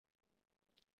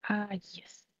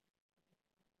Yes.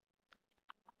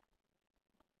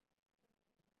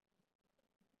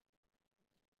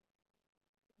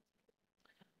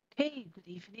 Hey, good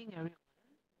evening, everyone.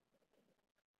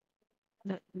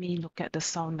 Let me look at the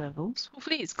sound levels.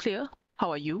 Hopefully it's clear.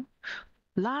 How are you?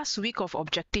 Last week of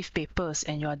objective papers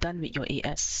and you are done with your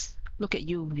AS. Look at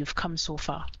you, you've come so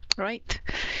far, right?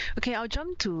 Okay, I'll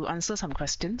jump to answer some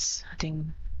questions. I think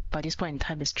by this point in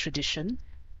time it's tradition.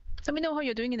 Let me know how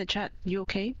you're doing in the chat. You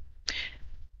okay?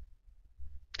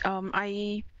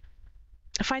 I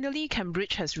finally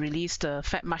Cambridge has released the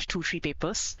Feb March 2-3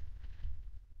 papers.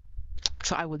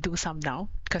 So I will do some now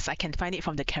because I can find it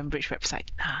from the Cambridge website,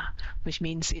 which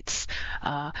means it's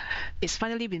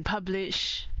finally been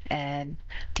published and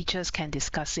teachers can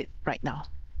discuss it right now.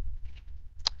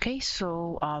 Okay,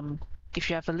 so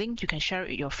if you have a link, you can share it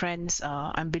with your friends.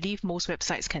 I believe most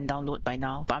websites can download by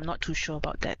now, but I'm not too sure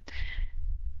about that.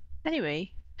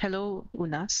 Anyway, hello,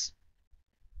 Unas.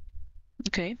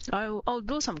 Okay, I'll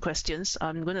do some questions.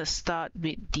 I'm going to start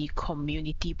with the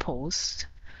community post.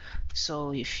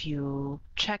 So if you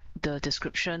check the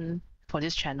description for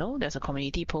this channel, there's a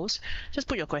community post. Just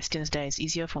put your questions there. It's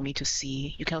easier for me to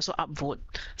see. You can also upvote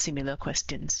similar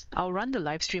questions. I'll run the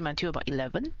live stream until about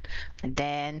 11, and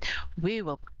then we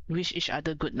will wish each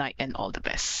other good night and all the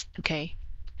best. Okay?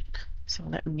 So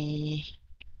let me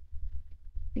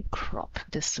crop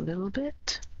this a little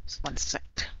bit. Just one sec.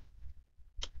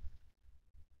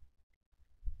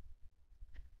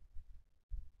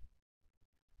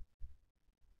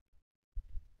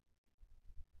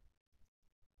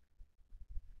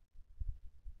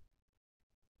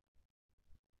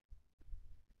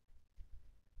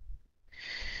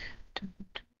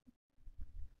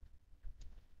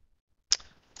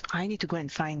 I need to go and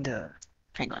find the,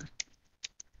 hang on.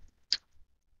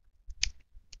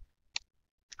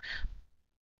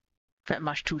 Feb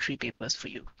March 2-3 papers for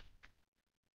you.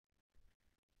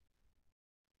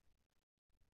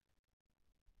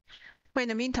 But in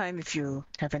the meantime, if you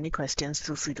have any questions,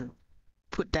 feel free to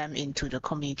put them into the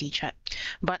community chat.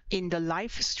 But in the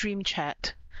live stream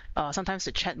chat, sometimes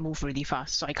the chat moves really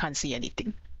fast, so I can't see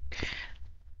anything.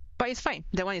 But it's fine.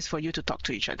 That one is for you to talk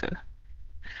to each other.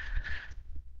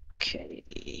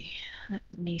 Okay, let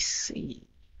me see.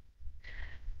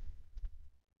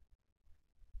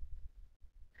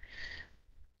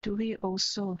 Do we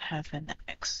also have an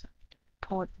Excel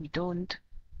report? We don't.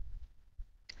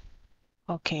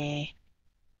 Okay.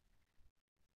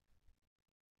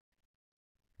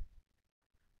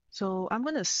 So I'm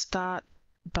going to start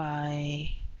by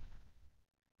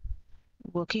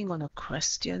working on a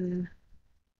question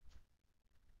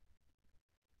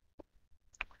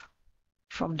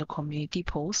from the community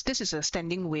post. This is a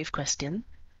standing wave question.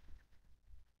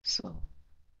 So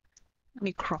let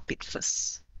me crop it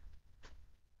first.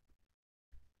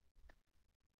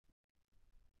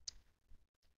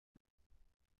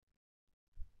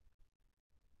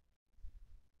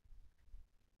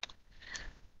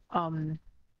 I'll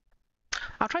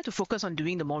try to focus on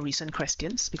doing the more recent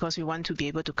questions because we want to be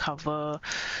able to cover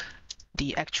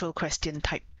the actual question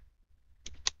type.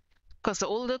 Because the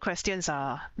older questions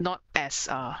are not as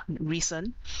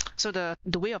recent, so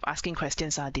the way of asking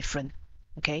questions are different.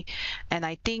 Okay, and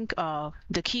I think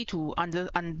the key to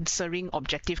answering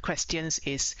objective questions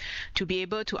is to be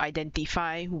able to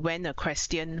identify when a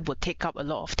question would take up a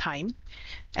lot of time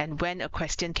and when a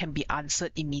question can be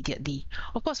answered immediately.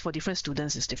 Of course, for different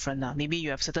students, it's different. Maybe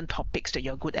you have certain topics that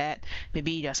you're good at.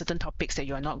 Maybe there are certain topics that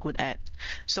you are not good at.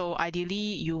 So ideally,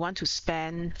 you want to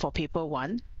spend for paper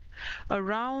 1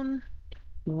 around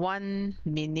 1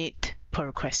 minute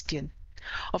per question.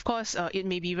 Of course, it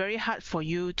may be very hard for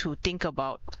you to think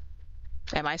about,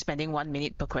 am I spending 1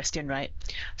 minute per question, right?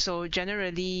 So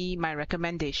generally, my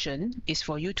recommendation is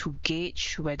for you to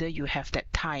gauge whether you have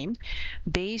that time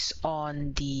based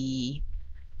on the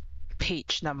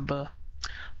page number.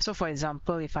 So for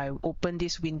example, if I open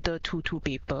this Winter 2-2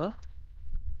 paper,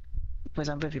 for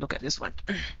example, if you look at this one,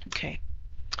 okay.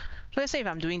 So let's say if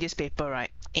I'm doing this paper,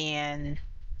 right, and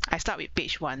I start with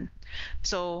page 1.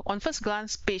 So on first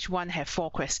glance, page 1 have 4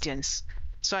 questions.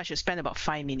 So I should spend about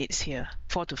 5 minutes here,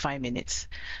 4 to 5 minutes.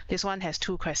 This one has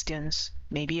 2 questions,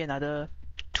 maybe another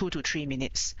 2 to 3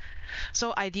 minutes.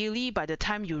 So ideally, by the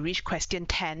time you reach question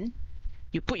 10,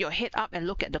 you put your head up and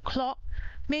look at the clock,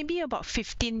 maybe about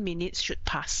 15 minutes should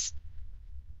pass.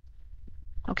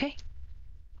 Okay?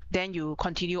 Then you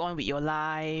continue on with your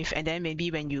life, and then maybe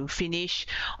when you finish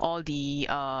all the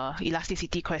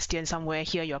elasticity questions somewhere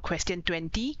here, your question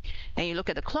 20, and you look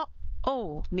at the clock,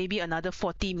 oh, maybe another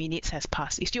 40 minutes has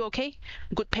passed. It's still okay,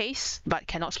 good pace, but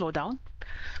cannot slow down.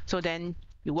 So then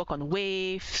You work on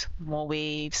waves, more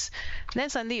waves. Then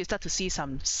suddenly you start to see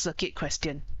some circuit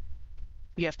question.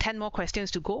 You have 10 more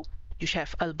questions to go. You should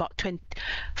have about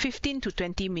 15 to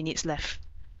 20 minutes left.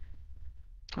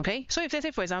 Okay, so if let's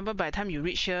say, for example, by the time you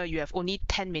reach here, you have only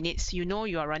 10 minutes, you know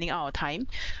you are running out of time.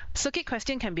 Circuit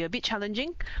question can be a bit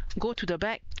challenging. Go to the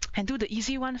back and do the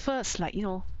easy one first. Like,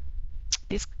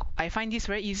 this, I find this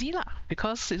very easy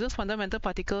because it's just fundamental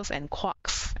particles and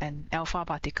quarks and alpha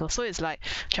particles. So it's like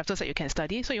chapters that you can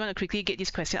study. So you want to quickly get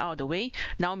this question out of the way.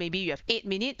 Now maybe you have 8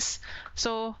 minutes.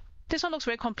 So this one looks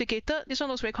very complicated. This one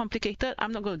looks very complicated.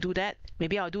 I'm not going to do that.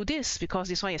 Maybe I'll do this because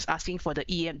this one is asking for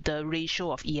the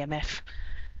ratio of EMF.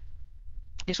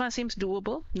 This one seems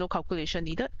doable. No calculation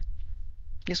needed.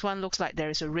 This one looks like there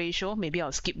is a ratio. Maybe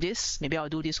I'll skip this. Maybe I'll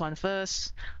do this one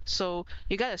first. So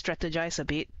you got to strategize a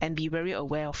bit and be very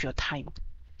aware of your time.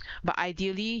 But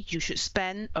ideally, you should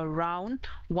spend around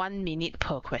 1 minute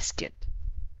per question,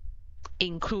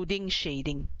 including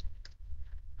shading.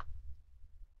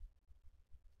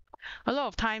 A lot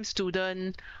of times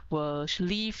students will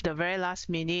leave the very last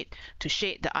minute to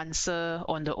shade the answer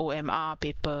on the OMR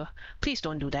paper. Please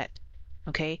don't do that.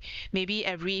 Okay, maybe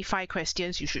every 5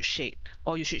 questions you should shade,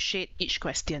 or you should shade each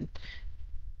question.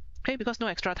 Okay, because no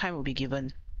extra time will be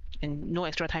given and no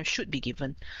extra time should be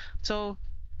given. So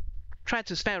try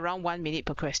to spend around 1 minute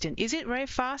per question. Is it very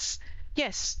fast?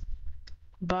 Yes,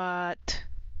 but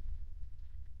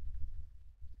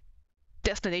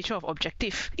that's the nature of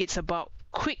objective. It's about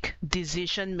quick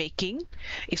decision making.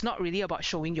 It's not really about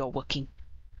showing your working.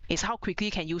 It's how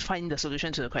quickly can you find the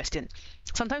solution to the question.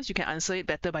 Sometimes you can answer it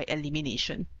better by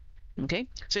elimination. Okay,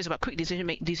 so it's about quick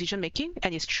decision making,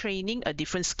 and it's training a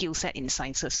different skill set in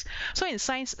sciences. So in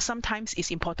science, sometimes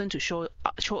it's important to show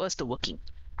us the working.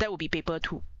 That will be paper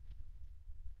 2.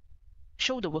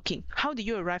 Show the working. How do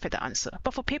you arrive at the answer?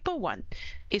 But for paper 1,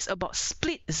 it's about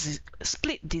split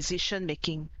decision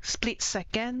making, split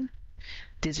second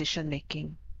decision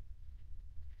making.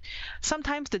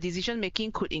 Sometimes the decision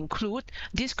making could include,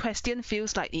 this question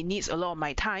feels like it needs a lot of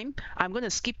my time. I'm going to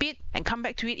skip it and come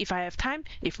back to it if I have time.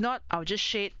 If not, I'll just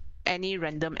shade any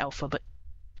random alphabet.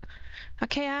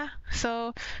 Okay,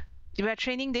 so we are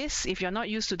training this. If you're not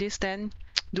used to this, then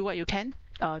do what you can.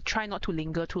 Try not to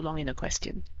linger too long in a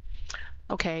question.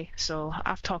 Okay, so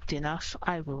I've talked enough.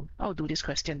 I'll do this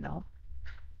question now.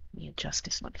 Let me adjust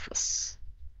this one first.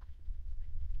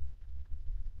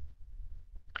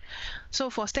 So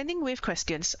for standing wave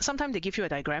questions, sometimes they give you a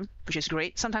diagram, which is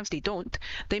great. Sometimes they don't.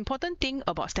 The important thing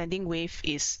about standing wave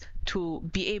is to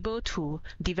be able to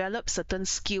develop certain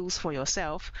skills for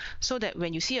yourself so that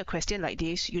when you see a question like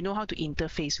this, you know how to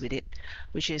interface with it,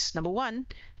 which is number 1,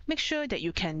 make sure that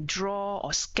you can draw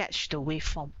or sketch the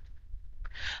waveform.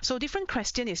 So different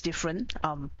question is different.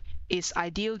 It's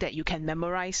ideal that you can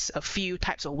memorize a few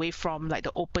types of waveform, like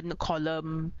the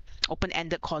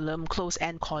open-ended column,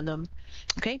 closed-end column.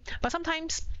 Okay, but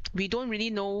sometimes we don't really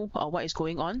know what is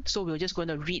going on, so we're just going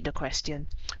to read the question,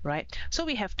 right? So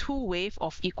we have 2 waves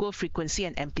of equal frequency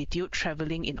and amplitude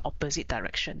traveling in opposite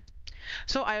direction.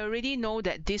 So I already know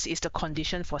that this is the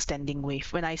condition for standing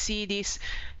wave. When I see this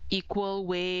equal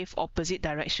wave, opposite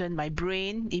direction, my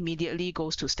brain immediately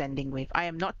goes to standing wave. I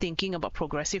am not thinking about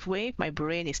progressive wave. My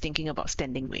brain is thinking about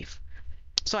standing wave.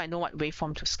 So I know what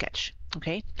waveform to sketch.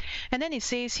 Okay, and then it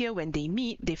says here, when they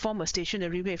meet, they form a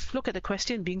stationary wave. Look at the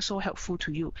question being so helpful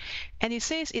to you. And it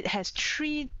says it has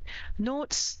 3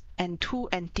 nodes and 2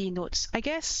 antinodes. I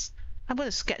guess I'm going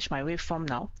to sketch my waveform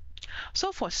now.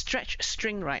 So for stretch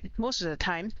string, right, most of the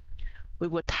time we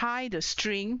will tie the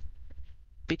string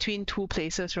between 2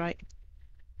 places, right?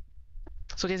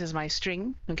 So this is my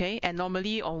string, okay, and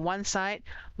normally on one side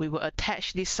we will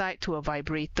attach this side to a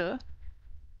vibrator.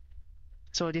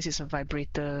 So this is a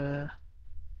vibrator.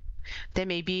 Then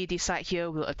maybe this side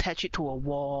here will attach it to a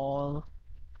wall.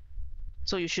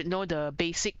 So you should know the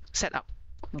basic setup.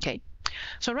 Okay,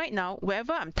 so right now,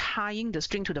 wherever I'm tying the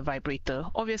string to the vibrator,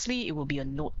 obviously it will be a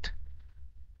node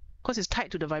because it's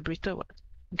tied to the vibrator.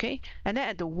 Okay, and then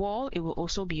at the wall, it will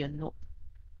also be a node.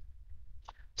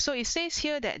 So it says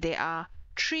here that there are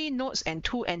 3 nodes and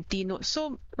 2 antinodes.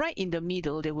 So right in the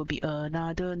middle, there will be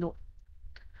another node.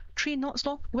 3 nodes,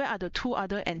 no? Where are the 2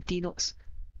 other antinodes?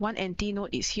 1 antinode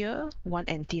is here, 1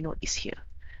 antinode is here.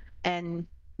 And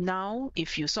now,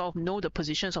 if you sort of know the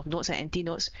positions of nodes and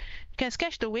antinodes, you can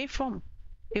sketch the waveform.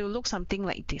 It will look something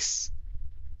like this.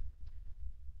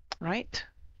 Right?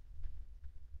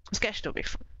 Sketch the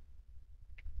waveform.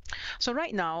 So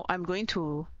right now, I'm going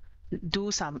to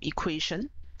do some equation.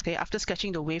 Okay, after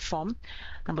sketching the waveform.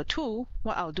 Number 2,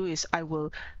 what I'll do is I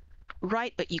will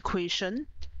write an equation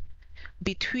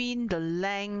between the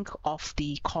length of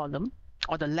the column.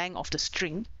 or the length of the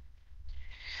string.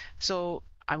 So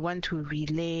I want to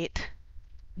relate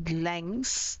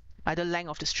lengths, either length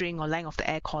of the string or length of the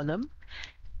air column,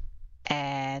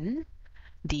 and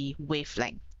the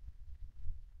wavelength.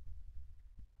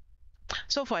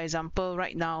 So for example,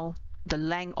 right now, the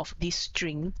length of this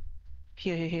string,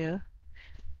 here,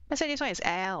 let's say this one is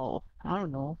L. I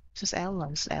don't know, it's just L,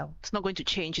 it's L. It's not going to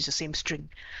change, it's the same string.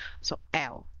 So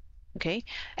L, okay?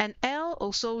 And L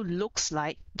also looks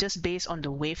like, just based on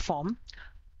the waveform,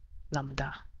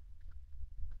 lambda.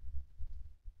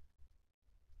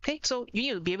 Okay, so you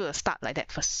need to be able to start like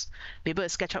that first. Be able to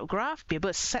sketch out a graph, be able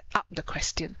to set up the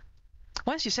question.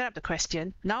 Once you set up the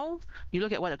question, now you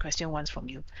look at what the question wants from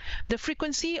you. The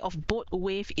frequency of both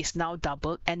wave is now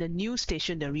doubled and a new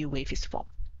stationary wave is formed.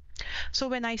 So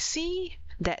when I see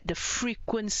that the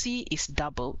frequency is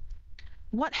doubled,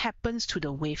 what happens to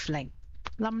the wavelength?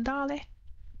 Lambda leh?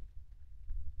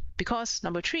 Because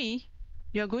number 3,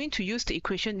 you're going to use the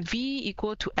equation V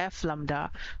equal to F lambda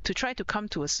to try to come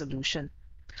to a solution.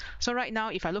 So right now,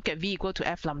 if I look at V equal to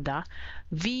F lambda,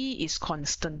 V is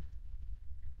constant.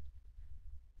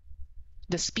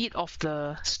 The speed of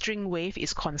the string wave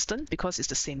is constant because it's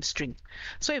the same string.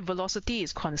 So if velocity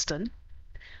is constant,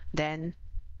 then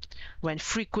when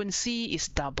frequency is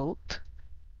doubled,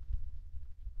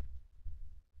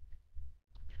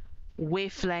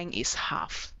 wavelength is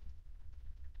half.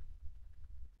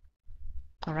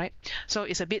 All right, so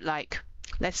it's a bit like,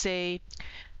 let's say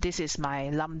this is my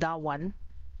lambda 1.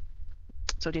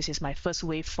 So this is my first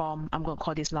waveform. I'm going to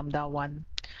call this lambda 1.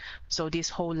 So this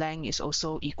whole length is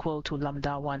also equal to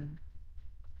lambda 1.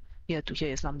 Here to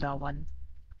here is lambda 1.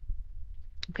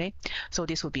 Okay, so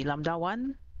this will be lambda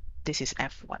 1. This is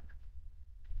F1.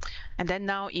 And then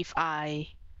now if I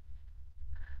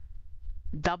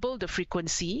double the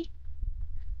frequency,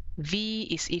 V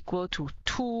is equal to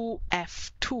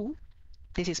 2F2.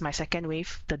 This is my second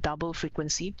wave, the double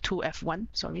frequency, 2F1,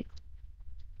 sorry.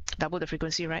 Double the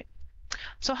frequency, right?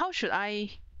 So how should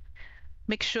I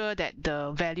make sure that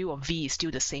the value of V is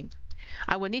still the same?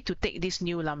 I will need to take this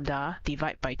new lambda,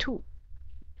 divide by 2.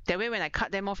 That way when I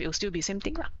cut them off, it will still be the same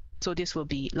thing. So this will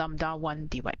be lambda 1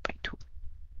 divided by 2.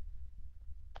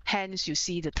 Hence, you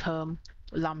see the term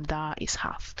lambda is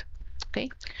halved. Okay,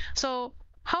 so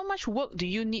how much work do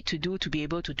you need to do to be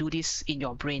able to do this in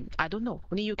your brain? I don't know.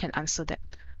 Only you can answer that.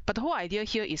 But the whole idea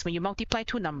here is when you multiply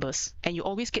 2 numbers and you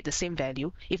always get the same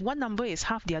value, if one number is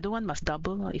half, the other one must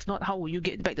double. If not, how will you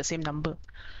get back the same number?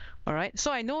 All right,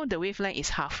 so I know the wavelength is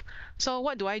half. So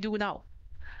what do I do now?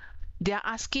 They are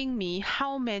asking me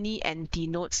how many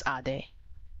antinodes are there.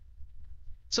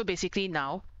 So basically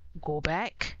now, go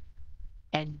back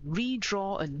and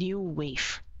redraw a new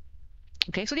wave.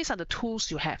 Okay, so these are the tools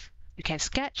you have. You can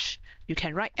sketch, you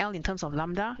can write L in terms of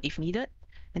lambda if needed,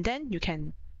 and then you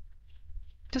can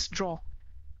just draw.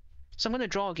 So I'm going to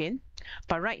draw again,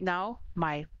 but right now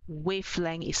my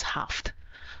wavelength is halved.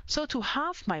 So to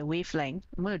halve my wavelength,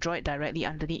 I'm going to draw it directly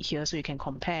underneath here so you can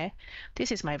compare.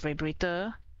 This is my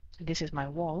vibrator, and this is my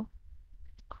wall.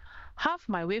 Half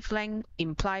my wavelength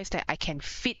implies that I can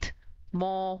fit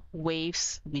more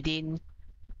waves within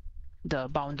the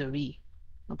boundary.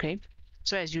 Okay,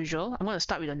 so as usual, I'm going to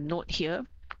start with a node here.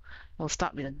 We'll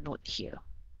start with a node here.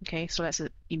 Okay, so let's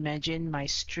imagine my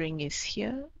string is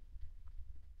here.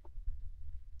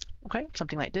 Okay,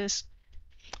 something like this.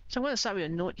 So I'm going to start with a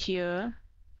node here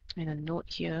and a node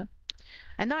here.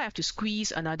 And now I have to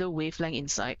squeeze another wavelength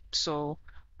inside. So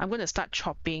I'm going to start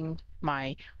chopping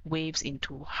my waves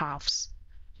into halves.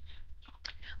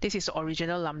 This is the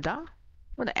original lambda. I'm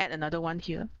going to add another one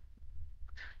here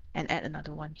and add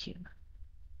another one here.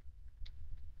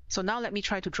 So now let me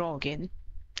try to draw again.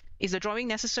 Is the drawing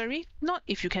necessary? Not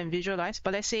if you can visualize,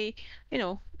 but let's say,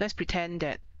 let's pretend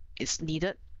that it's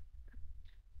needed.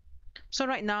 So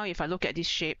right now, if I look at this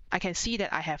shape, I can see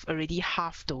that I have already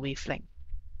halved the wavelength.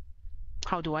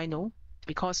 How do I know?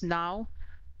 Because now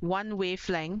one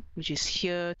wavelength, which is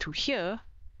here to here,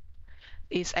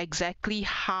 is exactly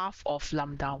half of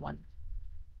lambda 1.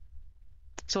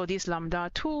 So this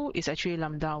lambda 2 is actually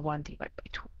lambda 1 divided by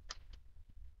 2.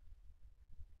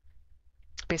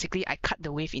 Basically, I cut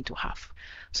the wave into half.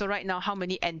 So right now, how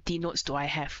many antinodes do I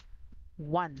have?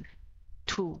 1,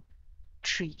 2,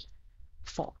 3,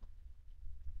 4.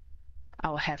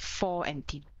 I'll have 4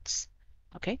 antinodes.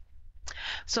 Okay?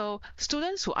 So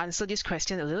students who answer this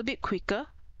question a little bit quicker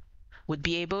would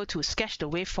be able to sketch the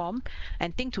waveform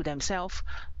and think to themselves,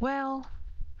 well,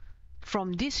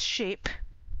 from this shape,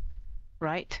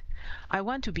 right, I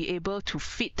want to be able to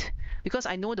fit, because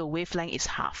I know the wavelength is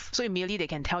half. So immediately they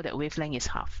can tell that wavelength is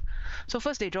half. So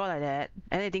first they draw like that,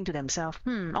 and they think to themselves,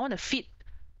 I want to fit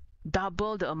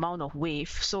double the amount of wave,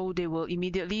 so they will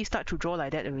immediately start to draw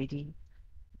like that already,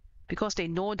 because they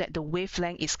know that the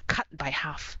wavelength is cut by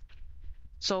half.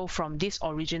 So from this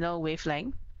original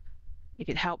wavelength, if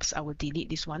it helps, I will delete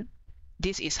this one.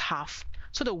 This is half.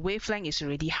 So the wavelength is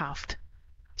already halved.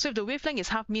 So if the wavelength is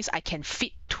half, means I can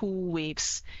fit 2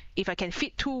 waves. If I can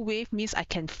fit 2 waves, means I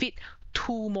can fit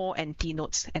 2 more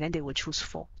antinodes, and then they will choose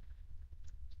 4.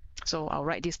 So I'll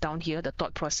write this down here, the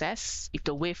thought process. If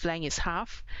the wavelength is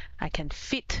half, I can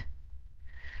fit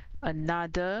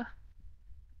another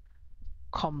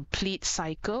complete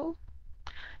cycle,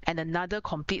 and another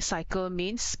complete cycle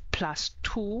means plus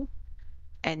 2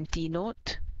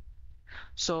 antinode.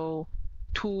 So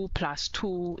 2 plus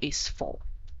 2 is 4.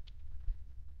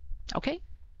 Okay?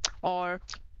 Or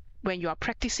when you are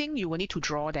practicing, you will need to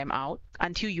draw them out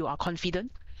until you are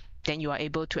confident. Then you are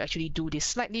able to actually do this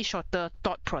slightly shorter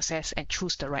thought process and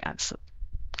choose the right answer.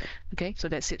 Okay, so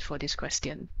that's it for this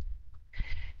question.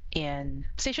 And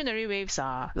stationary waves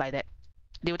are like that.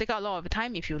 They will take out a lot of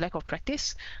time if you lack of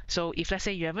practice. So if let's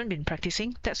say you haven't been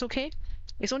practicing, that's okay.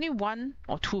 It's only 1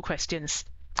 or 2 questions.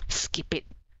 Skip it.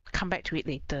 Come back to it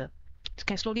later. You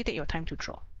can slowly take your time to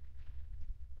draw.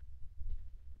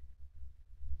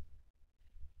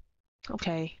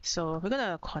 Okay, so we're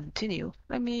gonna continue.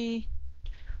 Let me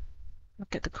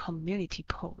look at the community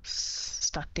posts,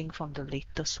 starting from the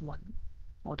latest one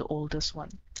or the oldest one.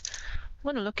 I'm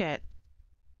gonna look at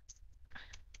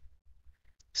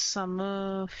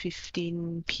summer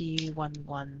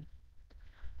 15P11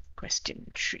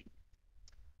 question 3.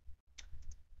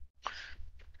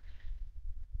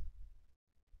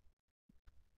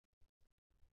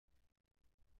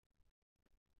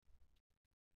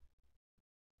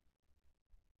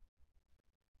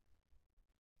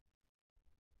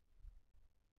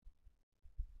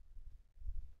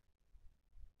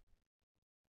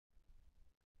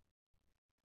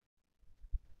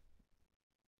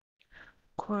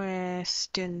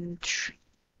 Question 3.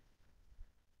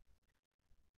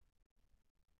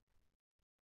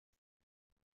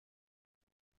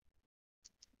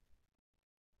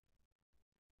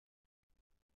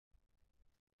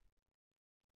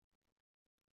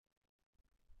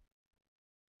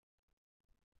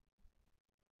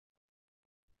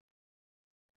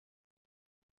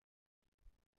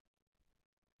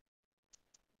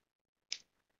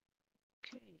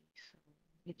 Okay, so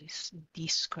it is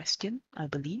this question, I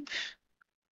believe.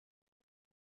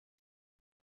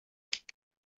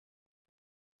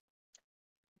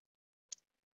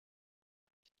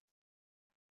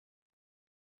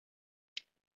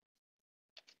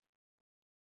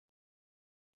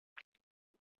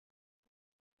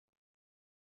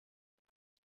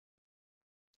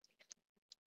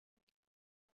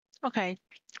 Okay,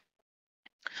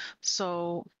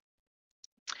 so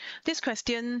this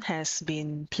question has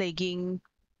been plaguing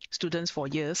students for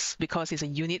years because it's a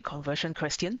unit conversion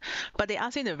question, but they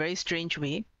ask it in a very strange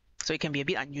way, so it can be a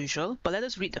bit unusual. But let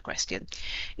us read the question.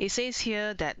 It says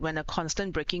here that when a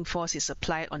constant braking force is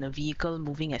applied on a vehicle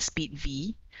moving at speed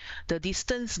v, the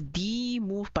distance d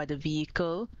moved by the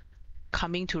vehicle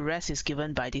coming to rest is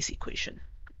given by this equation.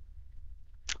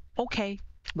 Okay,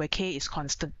 where k is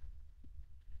constant.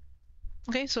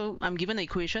 Okay, so I'm given an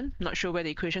equation, not sure where the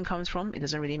equation comes from, it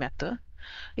doesn't really matter.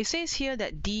 It says here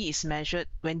that d is measured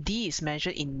when d is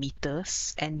measured in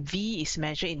meters and v is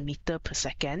measured in meter per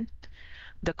second,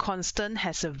 the constant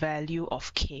has a value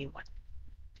of k1.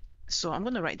 So I'm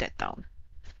going to write that down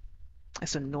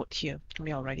as a note here.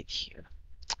 Maybe I'll write it here.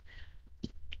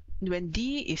 When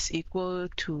d is equal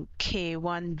to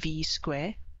k1 v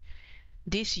square,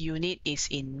 this unit is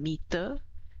in meter,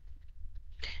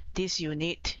 this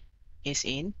unit is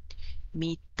in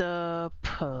meter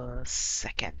per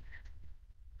second.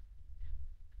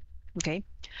 Okay,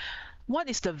 what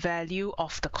is the value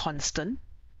of the constant?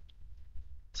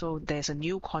 So there's a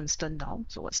new constant now.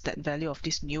 So what's that value of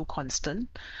this new constant?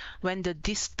 When the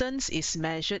distance is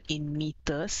measured in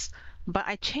meters, but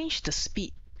I changed the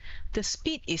speed. The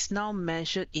speed is now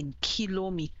measured in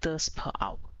kilometers per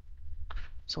hour.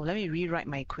 So let me rewrite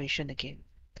my equation again.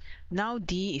 Now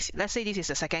d is, let's say this is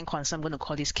the second constant, I'm going to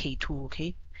call this k2,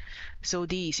 okay? So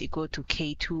d is equal to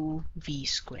k2 v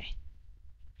square.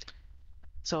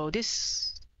 So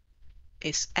this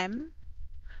is m.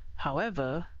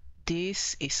 However,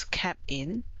 this is kept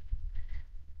in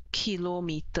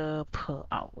kilometer per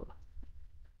hour.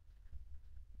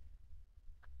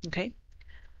 Okay.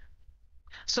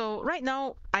 So right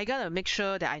now, I gotta make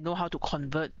sure that I know how to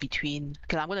convert between,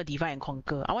 okay, I'm gonna divide and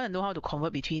conquer. I wanna know how to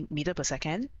convert between meter per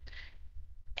second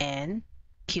and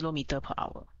kilometer per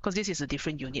hour, because this is a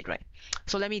different unit, right?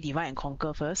 So let me divide and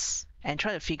conquer first and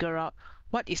try to figure out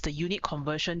what is the unit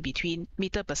conversion between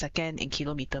meter per second and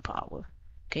kilometer per hour.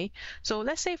 Okay, so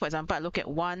let's say, for example, I look at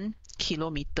 1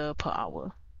 kilometer per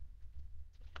hour.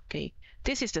 Okay,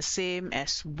 this is the same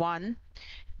as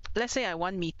let's say I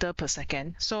want meter per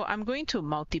second. So I'm going to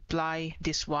multiply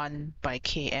this one by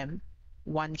km,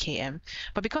 1 km.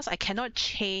 But because I cannot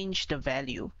change the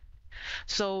value,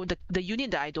 so the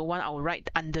unit that I don't want, I'll write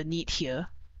underneath here.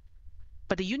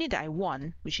 But the unit that I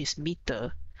want, which is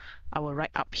meter, I will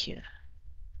write up here.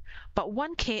 But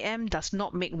 1 km does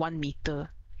not make 1 meter.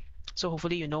 So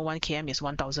hopefully you know 1 km is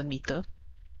 1000 meter,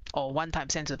 or 1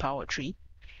 times 10 to the power of 3.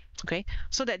 Okay,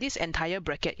 so that this entire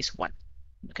bracket is 1.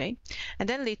 Okay, and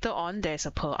then later on there's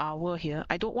a per hour here.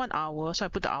 I don't want hour, so I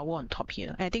put the hour on top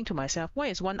here. And I think to myself, what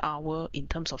is 1 hour in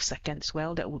terms of seconds?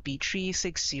 Well, that would be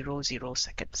 3600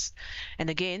 seconds. And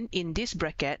again, in this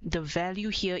bracket, the value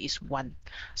here is 1.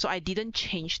 So I didn't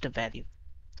change the value.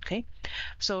 Okay,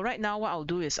 so right now what I'll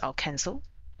do is I'll cancel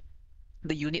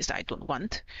the units that I don't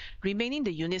want, remaining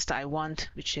the units that I want,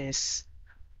 which is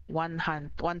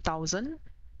 1000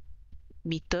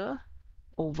 meter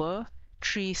over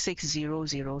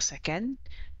 3600 second,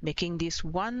 making this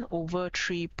 1 over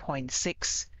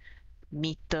 3.6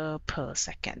 meter per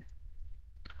second,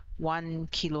 1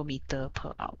 kilometer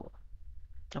per hour.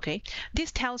 Okay,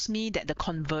 this tells me that the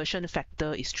conversion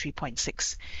factor is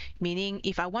 3.6, meaning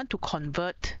if I want to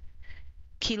convert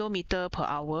kilometer per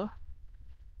hour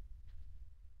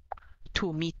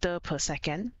to meter per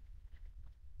second,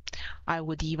 I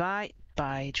will divide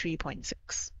by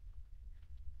 3.6.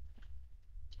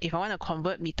 If I want to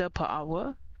convert meter per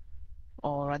hour,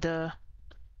 or rather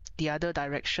the other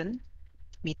direction,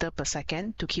 meter per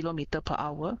second to kilometer per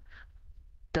hour,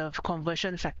 the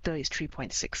conversion factor is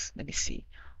 3.6. Let me see.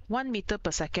 1 meter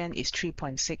per second is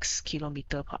 3.6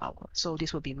 kilometer per hour. So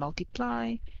this will be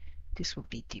multiply, this will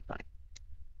be divide.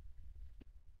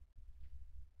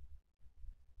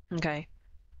 Okay,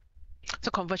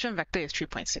 so conversion factor is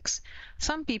 3.6.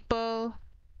 Some people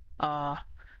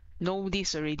know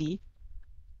this already.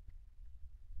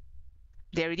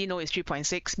 They already know it's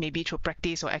 3.6, maybe through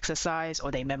practice or exercise,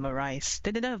 or they memorize.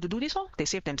 Then they don't have to do this. They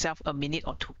save themselves a minute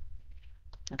or 2.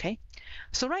 Okay,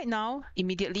 so right now,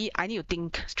 immediately, I need to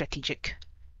think strategic.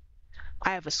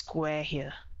 I have a square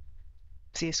here.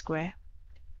 See a square?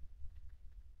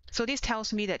 So this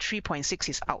tells me that 3.6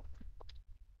 is out,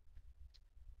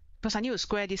 because I need to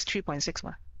square this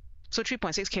 3.6. So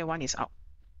 3.6 K1 is out.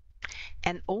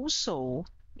 And also,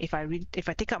 if I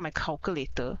take out my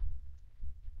calculator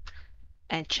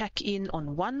and check in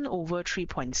on 1 over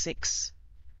 3.6,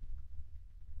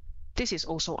 this is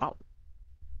also out.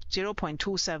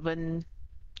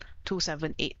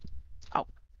 0.27278 out.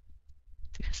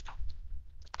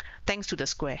 Thanks to the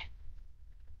square.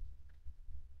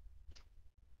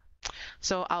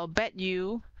 So I'll bet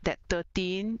you that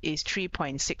 13 is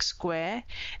 3.6 square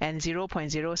and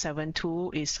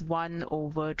 0.072 is 1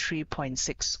 over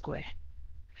 3.6 square.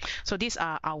 So these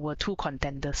are our 2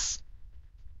 contenders.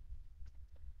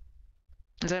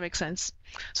 Does that make sense?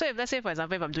 So if let's say, for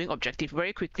example, if I'm doing objective,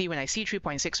 very quickly when I see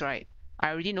 3.6, right, I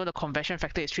already know the conversion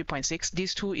factor is 3.6.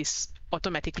 These 2 is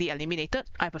automatically eliminated.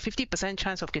 I have a 50%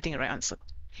 chance of getting the right answer.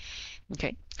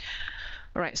 Okay.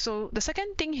 All right, so the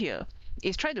second thing here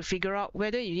is try to figure out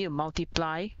whether you need to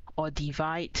multiply or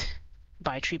divide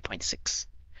by 3.6.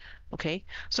 Okay,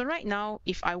 so right now,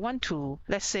 if I want to,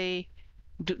 let's say,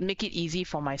 make it easy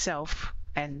for myself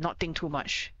and not think too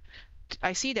much,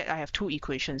 I see that I have 2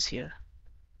 equations here.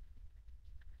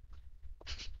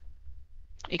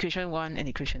 Equation 1 and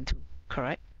equation 2,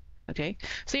 correct? Okay,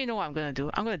 so you know what I'm going to do?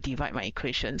 I'm going to divide my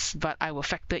equations, but I will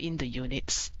factor in the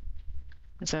units.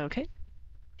 Is that okay?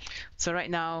 So right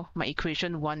now, my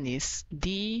equation 1 is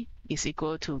d is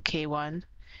equal to k1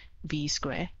 v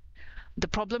square. The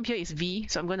problem here is v,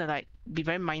 so I'm going to be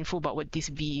very mindful about what this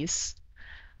v is.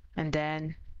 And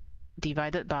then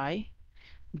divided by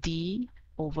d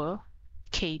over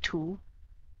k2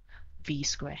 v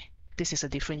square. This is a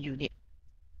different unit.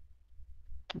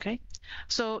 Okay,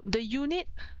 so the unit,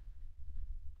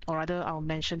 or rather I'll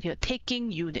mention here,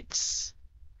 taking units.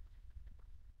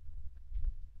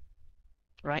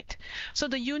 Right, so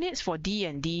the units for d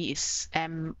and d is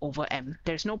m over m.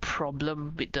 There's no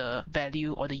problem with the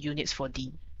value or the units for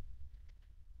d.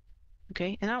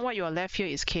 Okay, and now what you are left here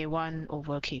is k1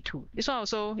 over k2. This one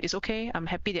also is okay. I'm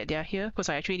happy that they are here because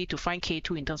I actually need to find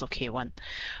k2 in terms of k1.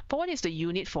 But what is the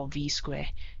unit for v square?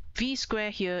 V square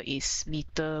here is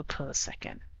meter per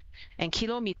second. And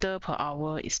kilometer per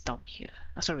hour is down here.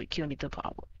 Sorry, kilometer per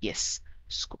hour. Yes,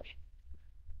 square.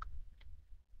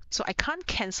 So I can't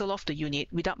cancel off the unit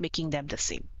without making them the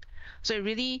same. So it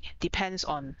really depends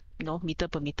on, meter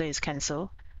per meter is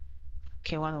cancelled.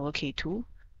 K1 over K2.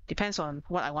 Depends on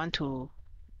what I want to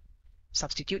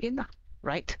substitute in,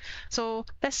 right? So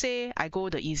let's say I go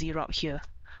the easy route here.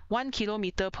 1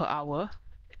 kilometer per hour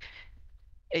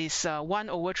is 1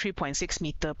 over 3.6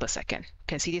 meter per second.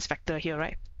 Can see this factor here,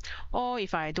 right? Or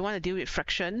if I don't want to deal with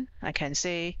fraction, I can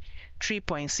say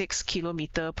 3.6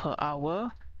 kilometer per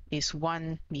hour is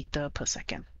 1 meter per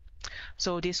second.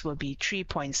 So this will be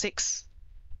 3.6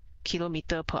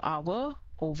 kilometer per hour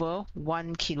over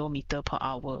 1 kilometer per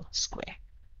hour square.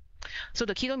 So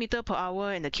the kilometer per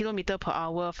hour and the kilometer per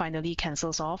hour finally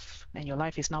cancels off, and your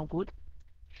life is now good.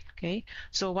 Okay,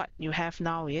 so what you have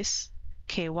now is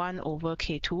K1 over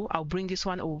K2. I'll bring this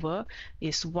one over,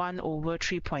 is 1 over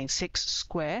 3.6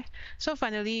 square. So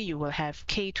finally you will have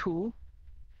K2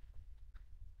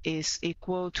 is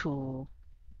equal to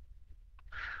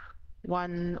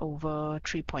 1 over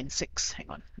 3.6. Hang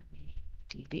on, let me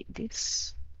delete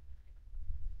this.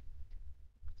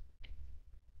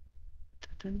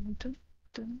 Dun, dun,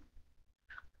 dun.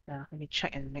 Let me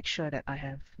check and make sure that I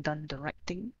have done the right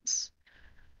things.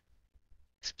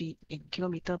 Speed in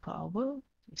kilometer per hour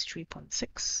is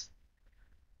 3.6.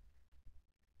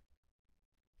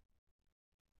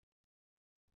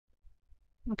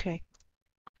 Okay,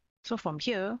 so from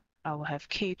here I will have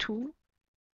K2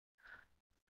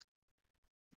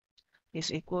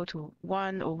 is equal to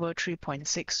 1 over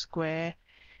 3.6 square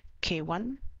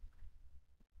K1,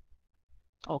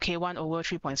 or K1 over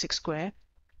 3.6 square,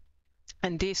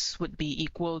 and this would be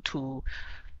equal to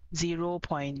 0.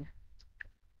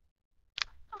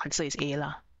 Answer is A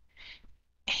lah.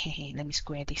 Let me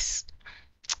square this.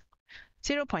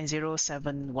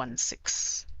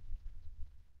 0.0716.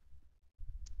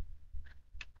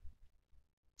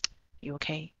 You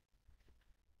okay?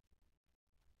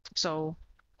 So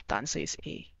the answer is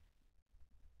A.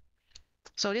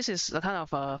 So this is a kind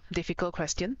of a difficult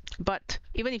question, but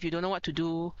even if you don't know what to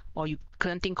do, or you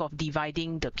couldn't think of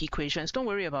dividing the equations, don't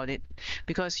worry about it,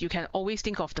 because you can always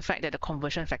think of the fact that the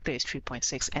conversion factor is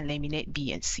 3.6 and eliminate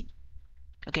B and C.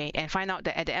 Okay, and find out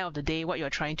that at the end of the day, what you're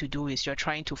trying to do is you're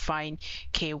trying to find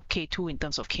K2 in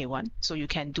terms of K1. So you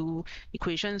can do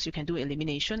equations, you can do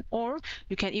elimination, or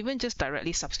you can even just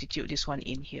directly substitute this one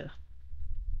in here.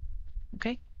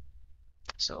 Okay,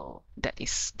 so that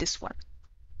is this one.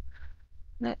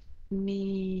 Let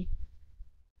me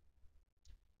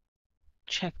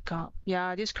check out.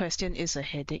 Yeah, this question is a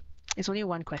headache. It's only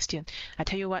one question. I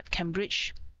tell you what,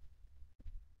 Cambridge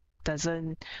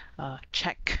doesn't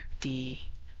check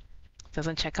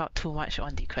out too much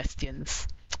on the questions.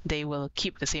 They will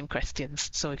keep the same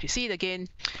questions. So if you see it again,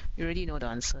 you already know the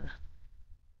answer.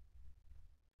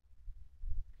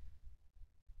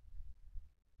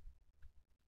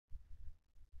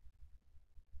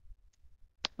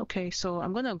 Okay, so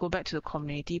I'm going to go back to the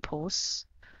community post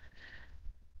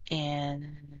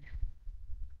and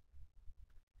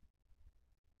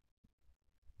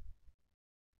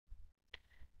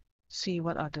see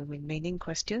what are the remaining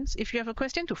questions. If you have a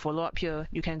question to follow up here,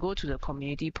 you can go to the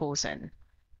community post and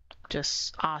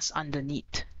just ask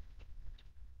underneath.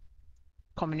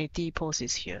 Community post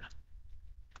is here.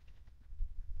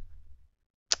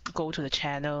 Go to the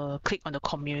channel, click on the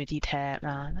community tab,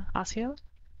 ask here.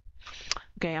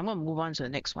 Okay, I'm going to move on to the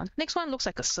next one. Next one looks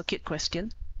like a circuit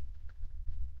question.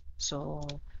 So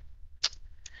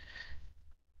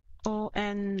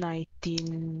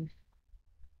ON19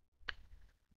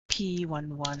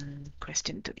 P11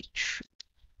 question 33.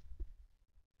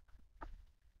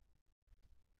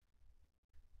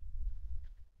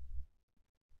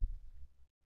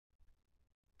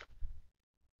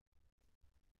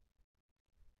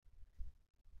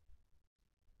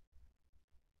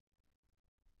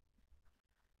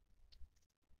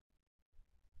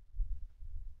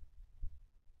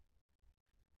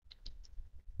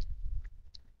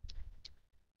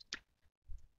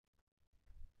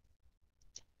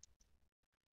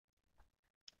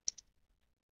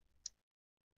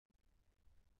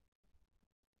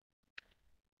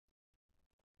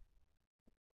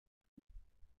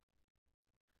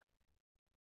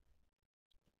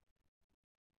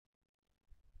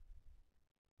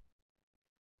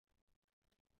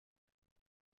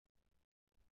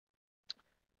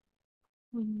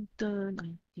 Winter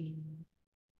 19.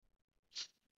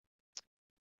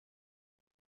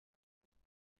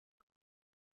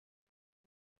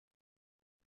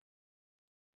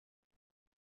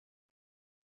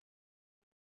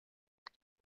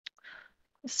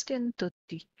 Question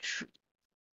 33.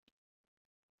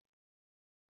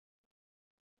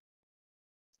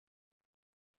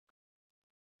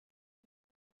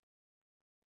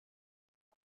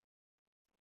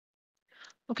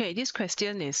 Okay, this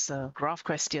question is a graph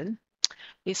question.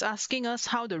 It's asking us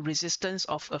how the resistance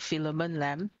of a filament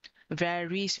lamp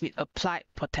varies with applied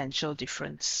potential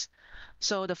difference.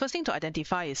 So the first thing to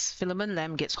identify is filament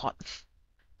lamp gets hot.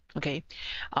 Okay,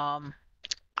 I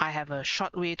have a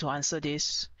short way to answer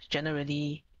this.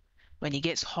 Generally, when it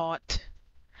gets hot,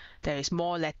 there is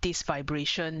more lattice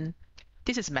vibration.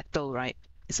 This is metal, right?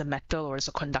 It's a metal or it's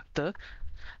a conductor.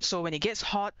 So when it gets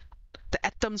hot, the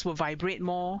atoms will vibrate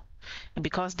more, and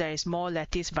because there is more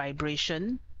lattice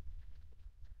vibration,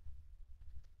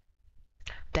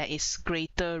 there is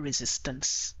greater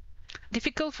resistance.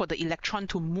 Difficult for the electron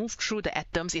to move through the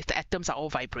atoms if the atoms are all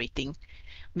vibrating.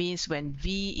 Means when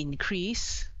V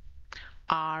increase,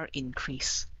 R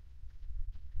increase.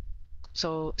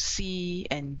 So C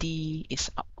and D is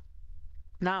up.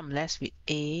 Now I'm left with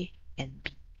A and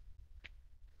B.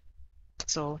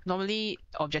 So normally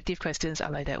objective questions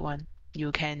are like that one.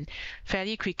 You can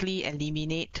fairly quickly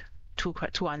eliminate two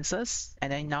answers,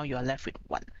 and then now you are left with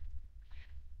one.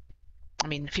 I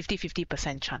mean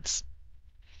 50-50% chance.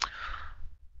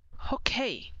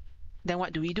 Okay, then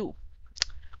what do we do?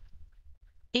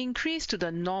 Increase to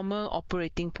the normal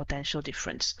operating potential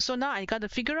difference. So now I got to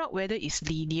figure out whether it's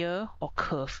linear or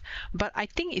curve. But I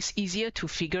think it's easier to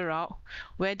figure out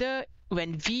whether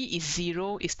when V is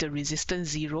 0, is the resistance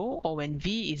 0, or when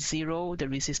V is 0, the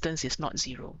resistance is not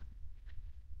 0.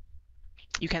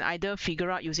 You can either figure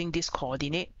out using this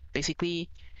coordinate, basically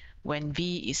when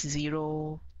V is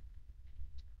 0,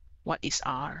 what is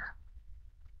R?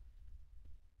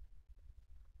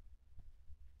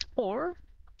 Or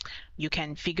you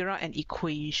can figure out an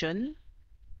equation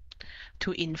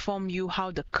to inform you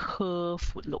how the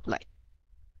curve would look like.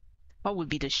 What would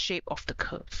be the shape of the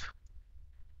curve?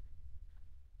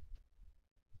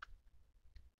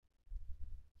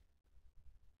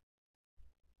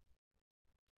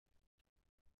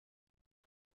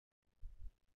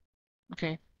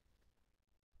 Okay.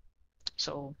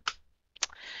 So,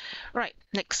 right,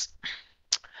 next.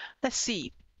 Let's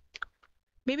see.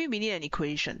 Maybe we need an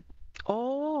equation,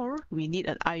 or we need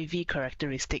an IV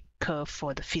characteristic curve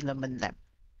for the filament lamp.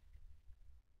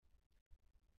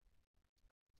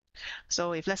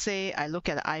 So if let's say I look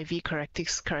at the IV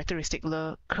characteristic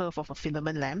curve of a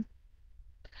filament lamp,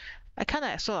 I kind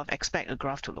of sort of expect a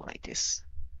graph to look like this.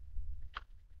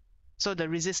 So the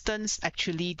resistance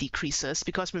actually decreases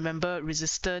because remember,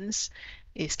 resistance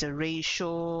is the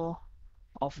ratio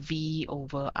of V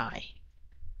over I,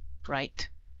 right?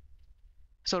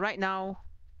 So right now,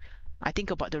 I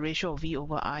think about the ratio of V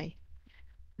over I.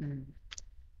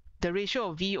 The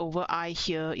ratio of V over I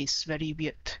here is very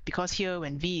weird because here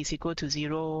when V is equal to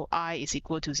 0, I is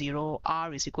equal to 0,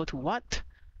 R is equal to what?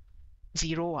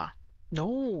 0.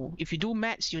 No, if you do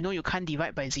maths, you know you can't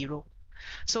divide by 0.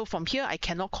 So from here, I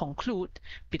cannot conclude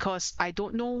because I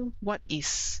don't know what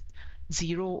is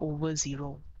 0 over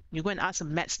 0. You go and ask a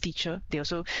maths teacher, they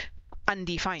also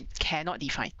undefined, cannot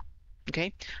define.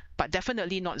 Okay, but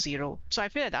definitely not 0. So I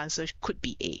feel that the answer could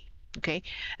be A. Okay,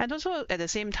 and also at the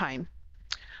same time,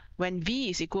 when V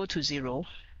is equal to 0,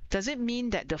 does it mean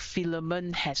that the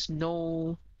filament has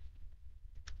no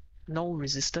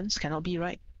resistance? Cannot be,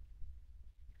 right?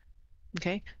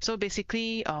 Okay, so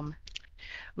basically,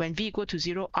 when V equal to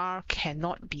 0, R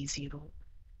cannot be 0.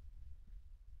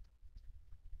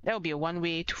 That will be a one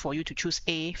way for you to choose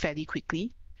A fairly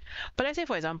quickly. But let's say,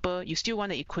 for example, you still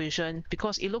want an equation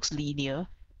because it looks linear.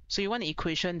 So you want an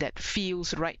equation that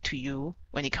feels right to you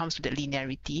when it comes to the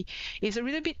linearity. It's a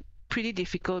little bit pretty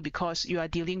difficult because you are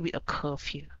dealing with a curve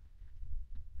here,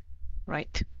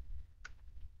 right?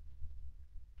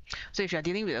 So if you're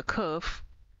dealing with a curve,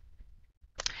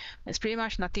 there's pretty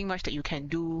much nothing much that you can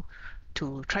do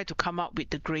to try to come up with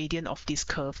the gradient of this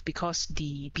curve because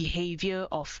the behavior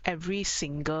of every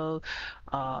single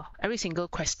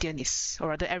question is, or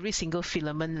rather every single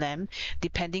filament lamp,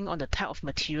 depending on the type of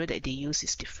material that they use,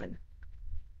 is different.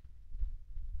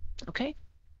 Okay,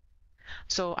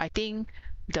 so I think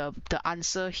the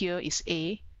answer here is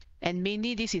A, and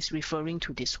mainly this is referring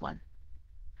to this one.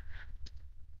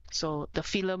 So the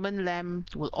filament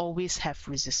lamp will always have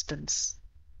resistance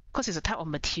because it's a type of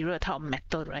material, a type of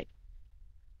metal, right?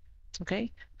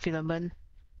 Okay, filament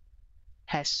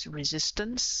has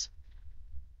resistance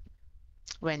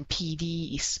when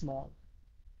PD is small.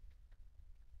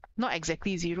 Not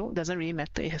exactly 0, doesn't really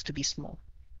matter, it has to be small.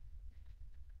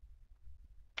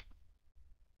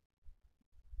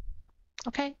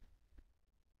 Okay,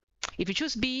 if you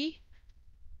choose B,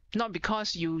 not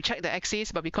because you check the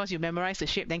axis, but because you memorize the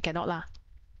shape, then cannot lah.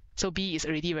 So B is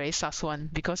already very sus one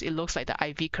because it looks like the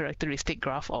IV characteristic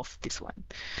graph of this one.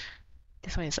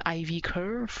 This one is IV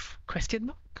curve, question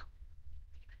mark.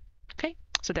 Okay,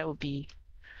 so that would be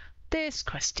this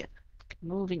question.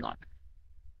 moving on.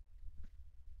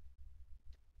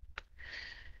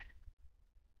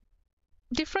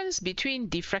 Difference between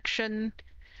diffraction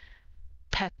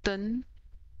pattern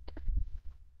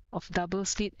of double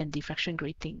slit and diffraction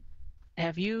grating.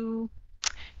 Have you,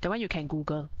 the one you can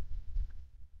Google.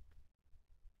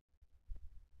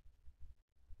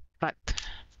 But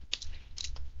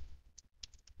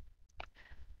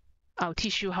I'll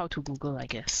teach you how to Google, I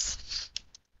guess.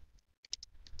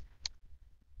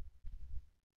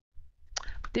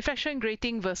 Diffraction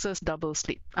grating versus double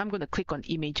slit. I'm going to click on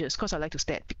images because I like to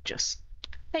stare at pictures.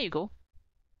 There you go.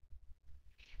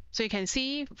 So you can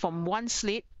see from one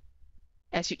slit,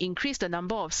 as you increase the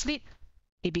number of slits,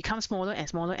 it becomes smaller and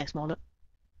smaller and smaller.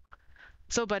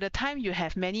 So by the time you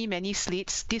have many, many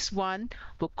slits, this one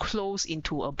will close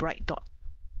into a bright dot.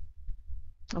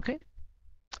 Okay,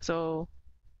 so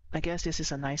I guess this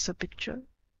is a nicer picture.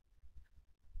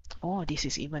 Oh, this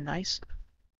is even nice.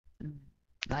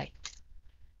 Like,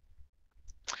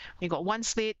 you got one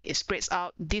slit, it spreads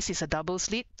out. This is a double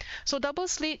slit. So double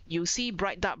slit, you see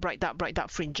bright dark, bright dark, bright dark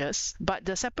fringes, but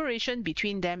the separation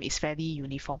between them is fairly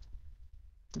uniform.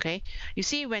 Okay, you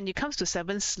see when it comes to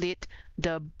 7 slit,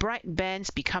 the bright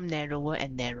bands become narrower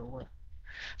and narrower.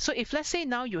 So if let's say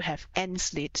now you have n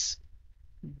slits,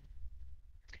 can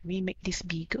we make this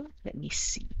bigger? Let me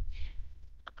see.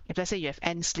 If let's say you have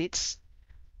n slits,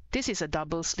 this is a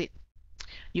double slit.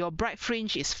 Your bright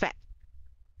fringe is fat.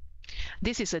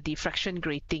 This is a diffraction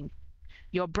grating.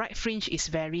 Your bright fringe is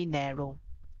very narrow.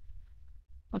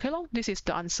 Okay, long. This is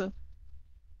the answer.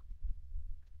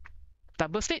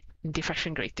 Double slit,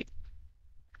 diffraction grating.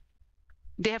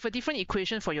 They have a different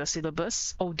equation for your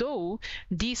syllabus, although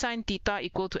d sine theta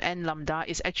equal to n lambda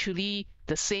is actually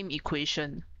the same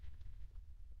equation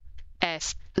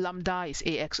as lambda is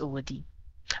ax over d.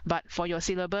 But for your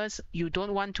syllabus, you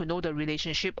don't want to know the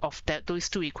relationship of those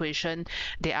two equations.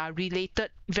 They are related,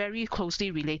 very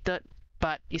closely related,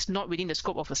 but it's not within the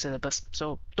scope of the syllabus.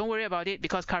 So don't worry about it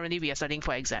because currently we are studying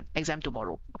for exam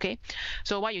tomorrow. Okay,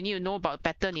 so what you need to know about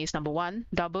pattern is number 1,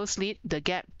 double slit, the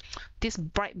gap. These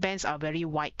bright bands are very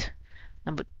wide.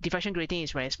 Diffraction grating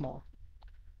is very small.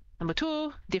 Number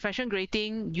 2, diffraction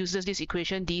grating uses this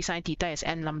equation d sine theta as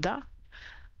n lambda.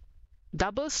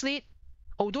 Double slit,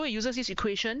 although it uses this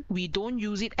equation, we don't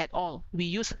use it at all. We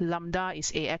use lambda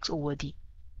is ax over d.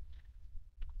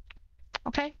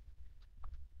 Okay.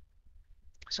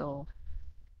 So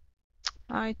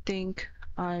I think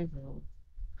I will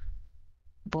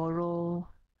borrow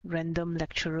random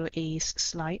lecturer A's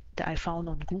slide that I found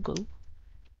on Google.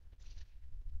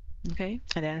 Okay,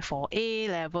 and then for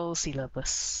A-level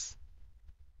syllabus,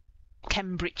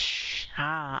 Cambridge.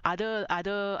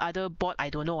 Other board I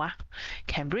don't know.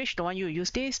 Cambridge, the one you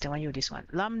use this, the one you use this one.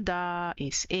 Lambda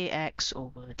is ax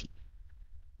over d.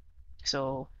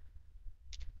 So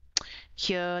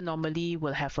here normally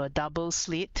we'll have a double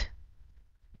slit,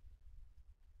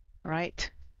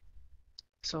 right?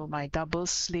 So my double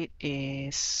slit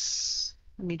is,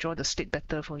 let me draw the slit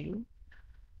better for you.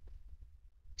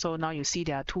 So now you see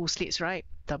there are 2 slits, right?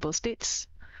 Double slits.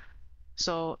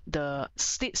 So the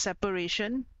slit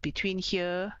separation between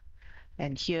here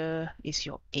and here is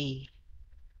your A.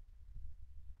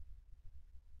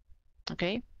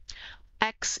 Okay.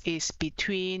 X is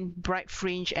between bright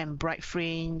fringe and bright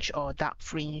fringe, or dark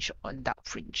fringe on dark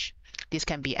fringe. This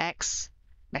can be X,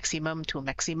 maximum to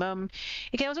maximum.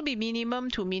 It can also be minimum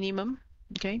to minimum.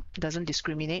 Okay, it doesn't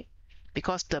discriminate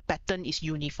because the pattern is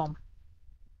uniform,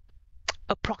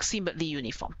 approximately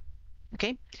uniform.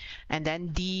 Okay, and then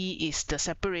D is the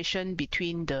separation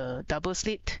between the double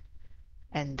slit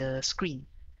and the screen.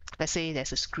 Let's say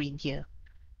there's a screen here.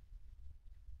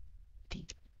 D.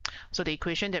 So the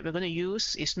equation that we're going to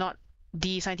use is not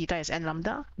d sine theta is n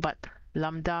lambda, but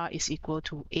lambda is equal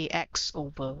to ax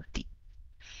over d.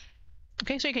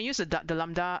 Okay, so you can use the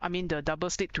lambda, the double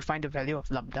slit to find the value of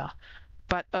lambda.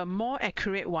 But a more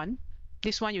accurate one,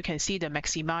 this one you can see the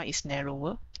maxima is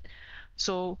narrower.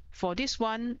 So for this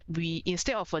one, we,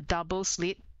 instead of a double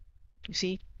slit, you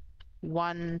see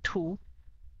 1, 2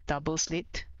 double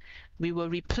slit, we will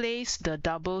replace the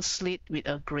double slit with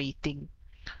a grating.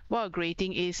 What a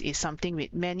grating is something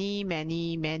with many,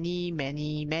 many, many,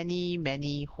 many, many,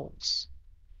 many holes.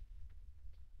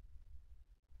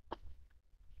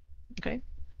 Okay,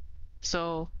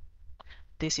 so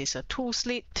this is a 2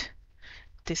 slit,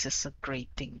 this is a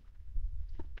grating.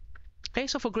 Okay,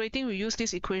 so for grating we use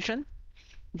this equation.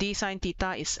 D sine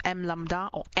theta is m lambda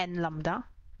or n lambda.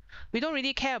 We don't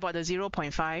really care about the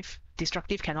 0.5.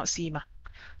 Destructive cannot see ma.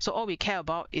 So all we care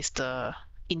about is the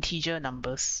integer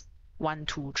numbers 1,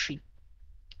 2, 3.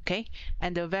 Okay,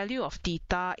 and the value of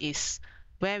theta is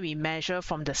where we measure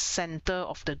from the center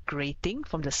of the grating,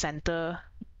 from the center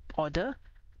order,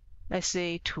 let's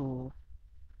say to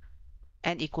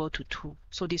n equal to 2.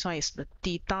 So this one is the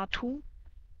theta 2.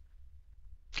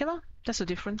 Okay lah, that's the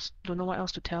difference. Don't know what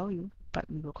else to tell you, but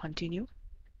we will continue.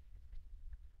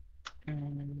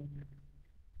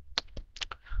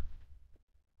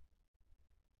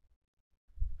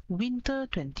 Winter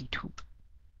 22.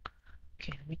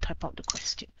 Okay, let me type out the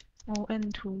question.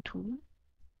 ON22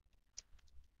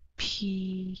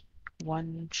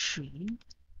 P13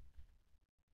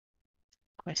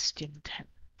 question 10.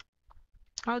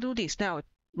 I'll do this, then I'll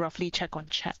roughly check on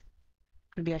chat.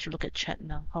 Maybe I should look at chat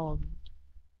now. How are we?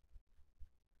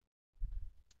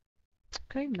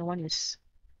 Okay, no one is.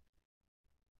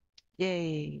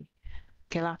 Yay.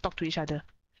 Okay lah, talk to each other.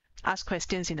 Ask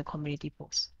questions in the community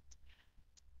post.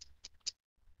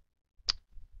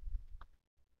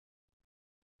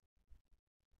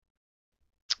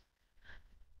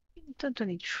 Winter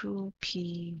 22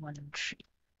 P13.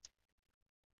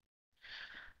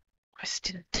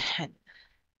 Question 10.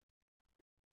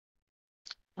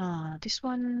 This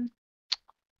one,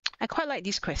 I quite like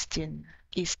this question.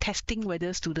 Is testing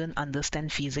whether students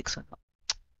understand physics or not,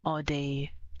 or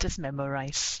they just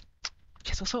memorize,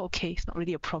 which is also okay. It's not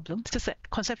really a problem. It's just a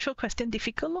conceptual question,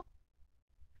 difficult.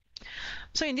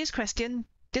 So in this question,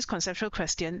 this conceptual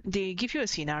question, they give you a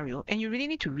scenario and you really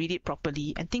need to read it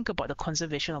properly and think about the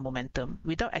conservation of momentum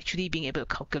without actually being able to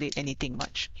calculate anything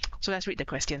much. So let's read the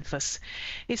question first.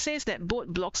 It says that both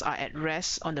blocks are at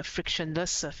rest on the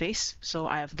frictionless surface. So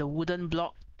I have the wooden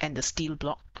block and the steel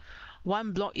block.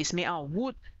 One block is made out of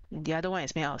wood and the other one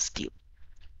is made out of steel.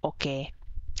 Okay.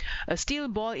 A steel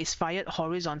ball is fired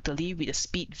horizontally with a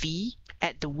speed v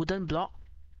at the wooden block.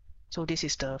 So this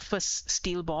is the first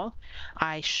steel ball.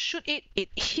 I shoot it, it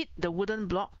hit the wooden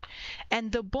block,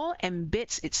 and the ball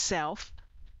embeds itself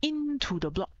into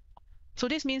the block. So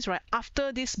this means, right,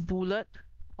 after this bullet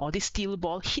or this steel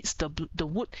ball hits the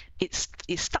wood, it's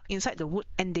stuck inside the wood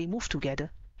and they move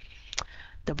together.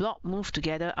 The block move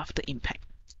together after impact.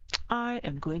 I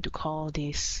am going to call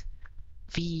this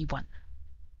V1.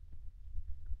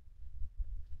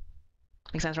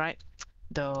 Makes sense, right?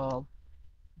 The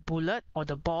bullet or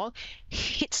the ball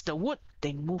hits the wood,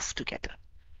 they move together.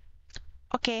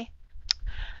 Okay.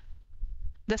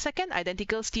 The second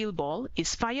identical steel ball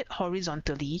is fired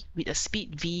horizontally with a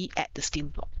speed v at the steel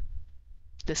block.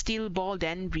 The steel ball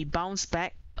then rebounds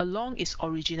back along its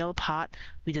original path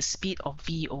with a speed of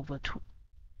v over 2.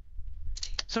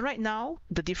 So right now,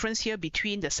 the difference here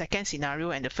between the second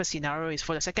scenario and the first scenario is,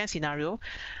 for the second scenario,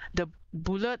 the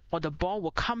bullet or the ball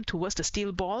will come towards the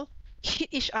steel ball, hit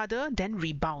each other, then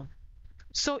rebound.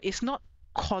 So it's not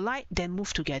collide, then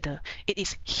move together. It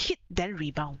is hit, then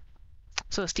rebound.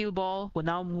 So the steel ball will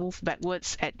now move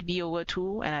backwards at v over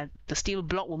 2, and the steel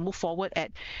block will move forward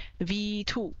at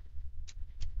v2.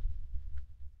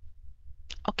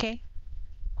 Okay.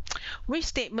 Which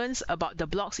statements about the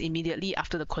blocks immediately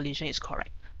after the collision is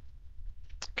correct?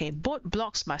 Okay, both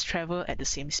blocks must travel at the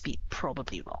same speed.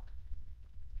 Probably wrong.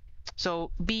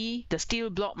 So B, the steel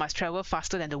block must travel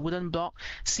faster than the wooden block.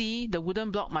 C, the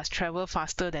wooden block must travel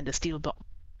faster than the steel block.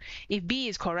 If B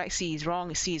is correct, C is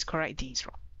wrong. If C is correct, D is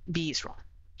wrong. B is wrong.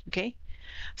 Okay?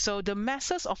 So the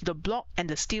masses of the block and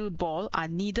the steel ball are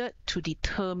needed to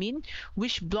determine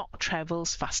which block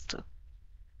travels faster.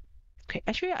 Okay,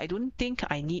 actually I don't think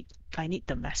I need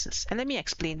the masses. And let me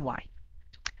explain why.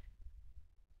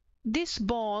 This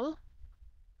ball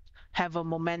have a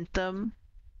momentum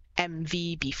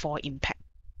mv before impact.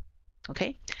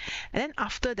 Okay, and then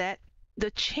after that, the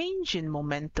change in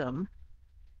momentum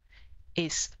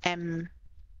is m.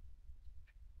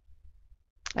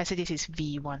 I say this is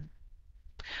v1.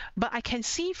 But I can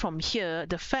see from here,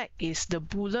 the fact is the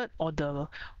bullet or the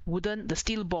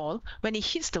steel ball, when it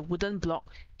hits the wooden block,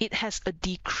 it has a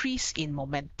decrease in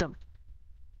momentum.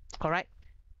 Correct?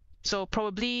 So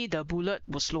probably the bullet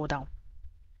will slow down.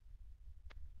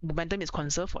 Momentum is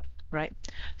conserved, right?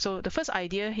 So the first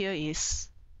idea here is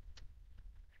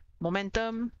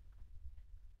momentum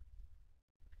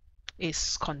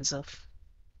is conserved.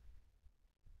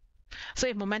 So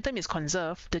if momentum is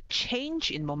conserved, the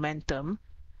change in momentum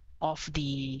of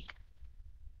the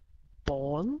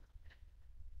ball, do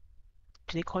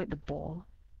they call it the ball?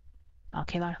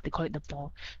 Okay, they call it the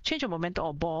ball. Change of momentum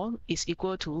of ball is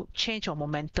equal to change of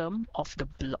momentum of the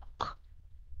block.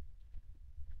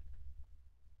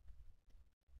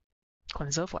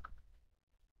 Conserve what?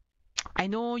 I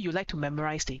know you like to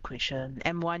memorize the equation.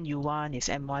 M1 U1 is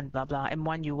M1 blah blah.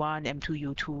 M1 U1,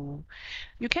 M2 U2.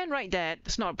 You can write that,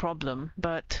 it's not a problem.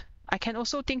 But I can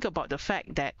also think about the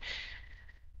fact that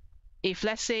if,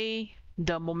 let's say,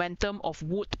 the momentum of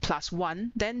wood plus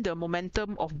 1, then the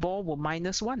momentum of ball will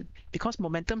minus 1, because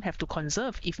momentum have to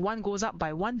conserve. If one goes up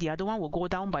by 1, the other one will go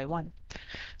down by 1.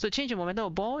 So change in momentum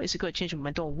of ball is equal to change in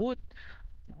momentum of wood,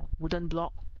 wooden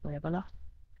block, whatever lah.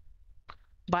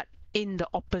 But in the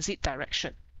opposite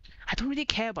direction. I don't really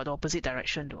care about the opposite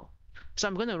direction though. So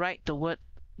I'm going to write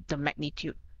the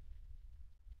magnitude.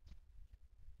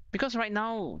 Because right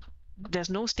now, there's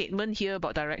no statement here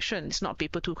about direction. It's not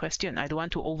paper 2 question. I don't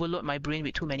want to overload my brain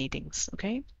with too many things,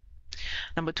 okay?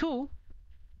 Number 2,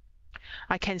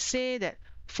 I can say that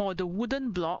for the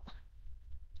wooden block,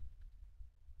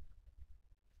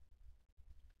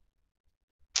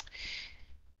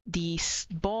 the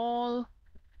ball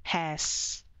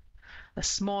has a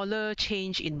smaller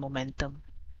change in momentum.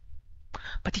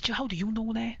 But teacher, how do you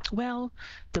know that? Well,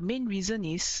 the main reason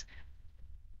is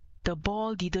the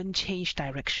ball didn't change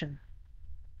direction.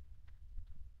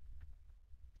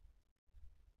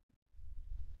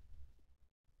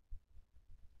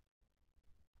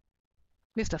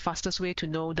 This is the fastest way to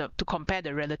know to compare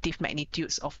the relative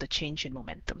magnitudes of the change in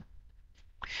momentum.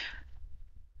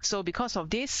 So because of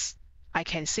this, I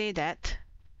can say that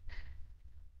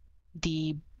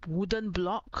the wooden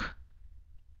block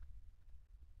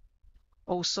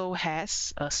also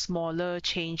has a smaller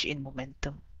change in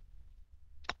momentum.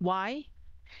 Why?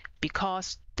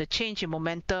 Because the change in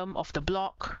momentum of the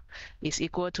block is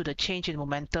equal to the change in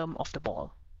momentum of the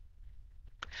ball.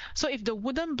 So if the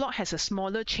wooden block has a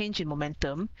smaller change in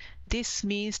momentum, this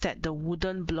means that the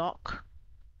wooden block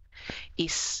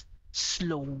is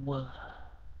slower.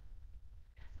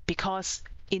 Because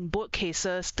in both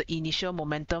cases, the initial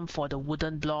momentum for the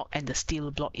wooden block and the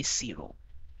steel block is 0.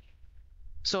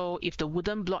 So if the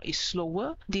wooden block is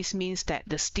slower, this means that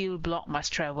the steel block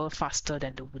must travel faster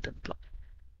than the wooden block.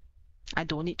 I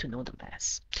don't need to know the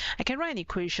mass. I can write an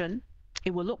equation.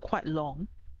 It will look quite long,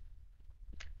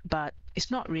 but it's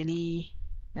not really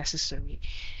necessary.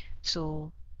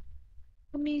 So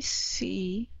let me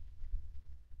see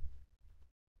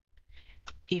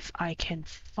if I can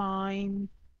find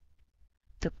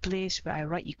the place where I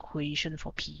write equation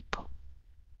for people.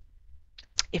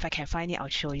 If I can find it, I'll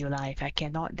show you lah. If I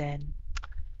cannot, then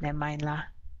never mind lah.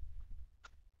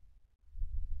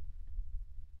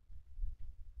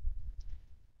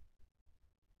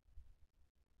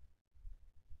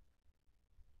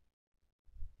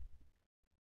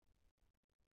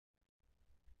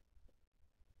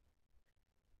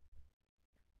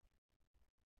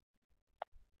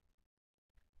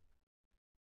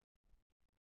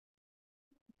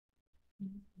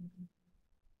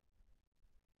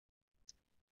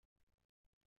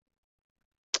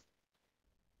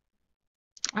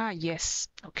 Ah, yes.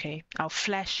 Okay. I'll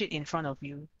flash it in front of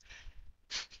you.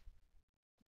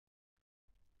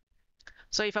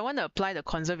 So if I want to apply the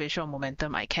conservation of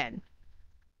momentum, I can.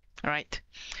 All right.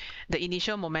 The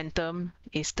initial momentum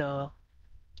is the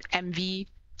mv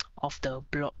of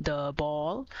the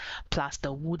ball plus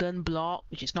the wooden block,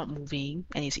 which is not moving,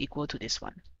 and is equal to this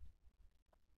one.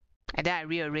 And then I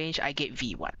rearrange, I get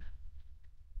v1.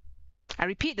 I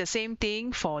repeat the same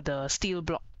thing for the steel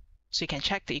block. So you can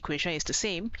check the equation is the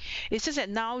same. It's just that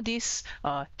now this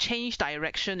change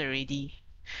direction already.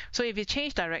 So if you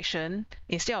change direction,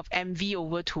 instead of mv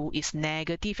over 2, it's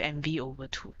negative mv over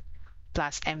 2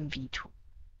 plus mv2.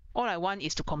 All I want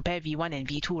is to compare v1 and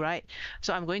v2, right?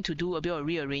 So I'm going to do a bit of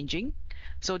rearranging.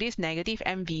 So this negative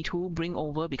mv2 bring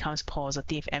over becomes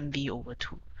positive mv over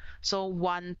 2. So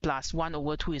 1 plus 1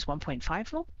 over 2 is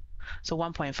 1.5, no? So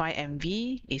 1.5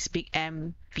 mv is big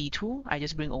M v2. I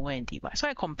just bring over and divide. So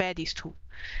I compare these two.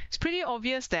 It's pretty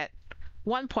obvious that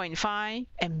 1.5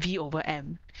 mv over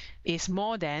m is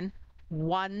more than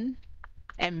 1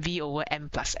 mv over m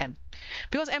plus m.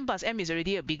 Because m plus m is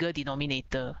already a bigger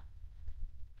denominator.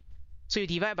 So you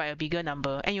divide by a bigger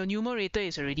number and your numerator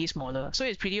is already smaller. So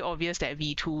it's pretty obvious that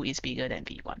v2 is bigger than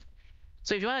v1.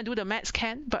 So if you want to do the maths,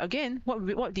 can. But again,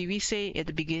 what did we say at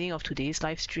the beginning of today's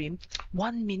live stream?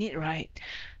 1 minute, right?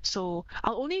 So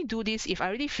I'll only do this if I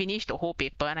already finished the whole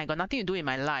paper and I got nothing to do in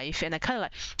my life and I kind of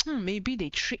like, maybe they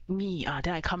tricked me.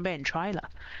 Then I come back and try lah.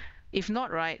 If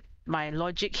not, right, my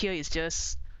logic here is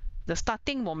just the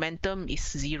starting momentum is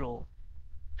 0.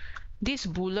 This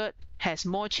bullet has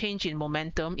more change in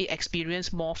momentum. It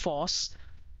experienced more force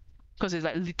because it's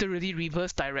like literally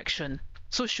reverse direction.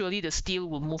 So surely the steel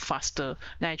will move faster.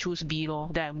 Then I choose B law.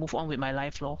 Then I move on with my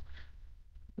life law,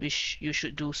 which you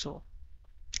should do so.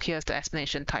 Here's the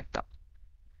explanation typed up.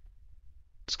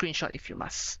 Screenshot if you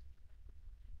must.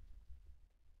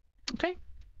 Okay.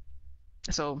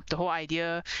 So the whole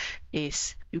idea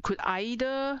is you could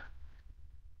either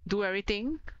do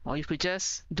everything or you could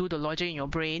just do the logic in your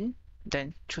brain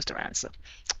then choose the right answer.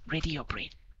 Ready your brain.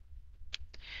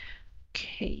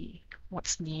 Okay,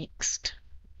 what's next?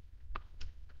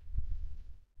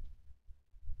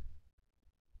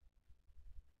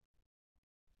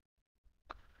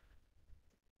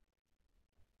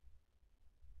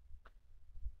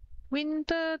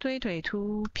 Winter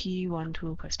 2022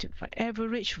 P12 question 5.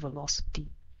 Average velocity.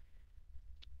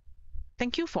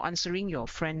 Thank you for answering your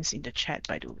friends in the chat,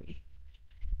 by the way.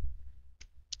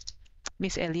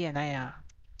 Miss Ellie and I are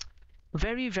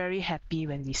very, very happy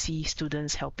when we see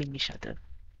students helping each other.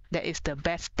 That is the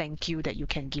best thank you that you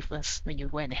can give us when you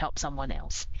go and help someone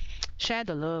else. Share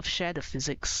the love, share the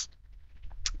physics.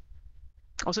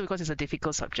 Also because it's a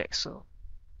difficult subject, so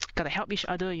gotta help each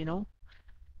other, you know.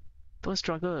 Don't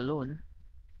struggle alone.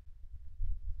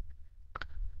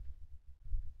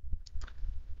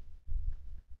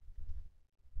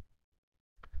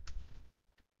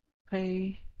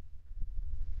 Okay.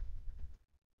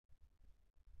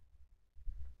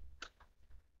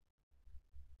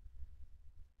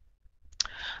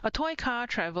 A toy car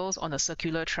travels on a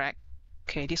circular track.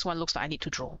 Okay, this one looks like I need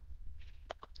to draw.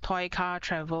 Toy car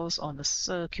travels on a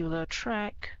circular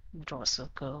track. Draw a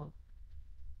circle.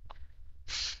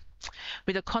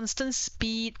 With a constant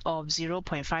speed of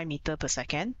 0.5 meter per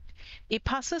second, it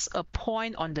passes a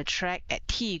point on the track at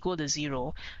t equal to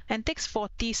 0 and takes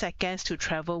 40 seconds to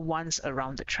travel once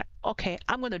around the track. Okay,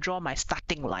 I'm going to draw my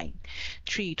starting line.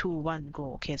 3, 2, 1,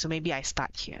 go. Okay, so maybe I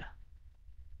start here.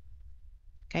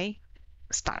 Okay,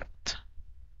 start.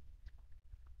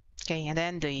 Okay, and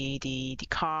then the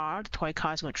toy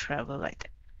car is going to travel like that.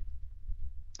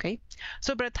 Okay,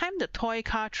 so by the time the toy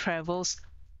car travels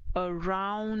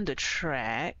around the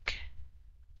track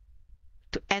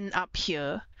to end up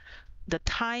here, the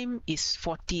time is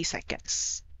 40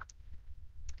 seconds.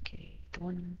 Okay,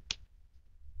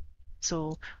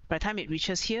 so by the time it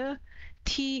reaches here,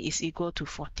 t is equal to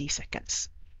 40 seconds.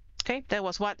 Okay, that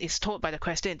was what is told by the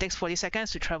question. It takes 40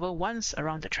 seconds to travel once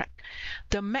around the track.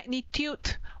 The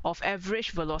magnitude of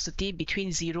average velocity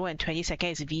between 0 and 20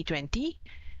 seconds is v20.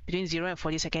 Between 0 and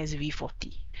 40 seconds is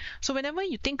v40. So whenever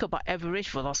you think about average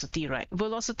velocity, right,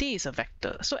 velocity is a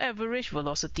vector. So average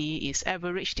velocity is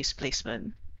average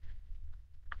displacement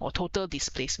or total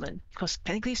displacement. Because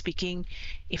technically speaking,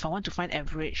 if I want to find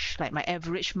average, like my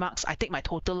average marks, I take my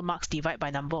total marks divide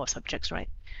by number of subjects, right?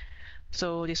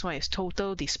 So this one is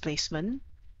total displacement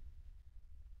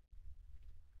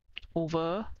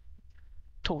over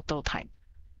total time.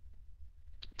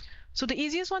 So the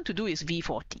easiest one to do is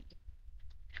v40.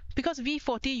 Because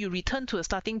v40, you return to a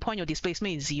starting point, your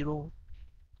displacement is 0.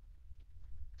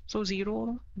 So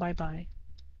 0, bye-bye.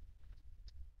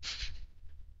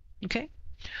 Okay?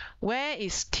 Where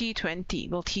is t20?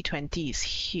 Well, t20 is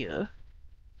here.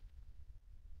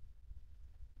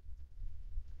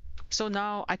 So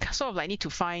now I sort of like need to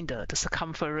find the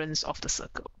circumference of the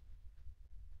circle.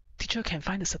 Teacher can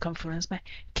find the circumference, man?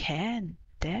 Can.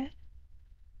 There?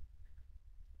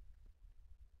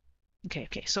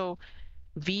 Okay, so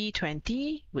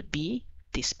v20 would be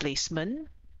displacement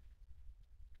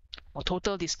or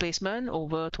total displacement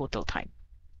over total time.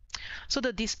 So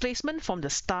the displacement from the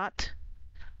start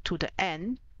to the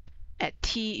end at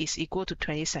t is equal to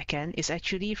 20 seconds is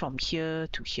actually from here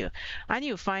to here. I need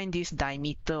to find this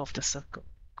diameter of the circle.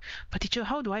 But teacher,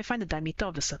 how do I find the diameter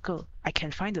of the circle? I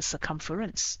can find the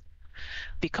circumference.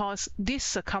 Because this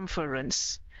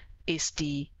circumference is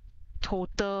the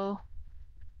total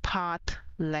path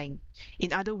length.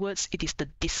 In other words, it is the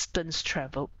distance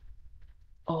traveled.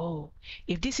 Oh,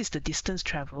 if this is the distance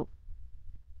traveled,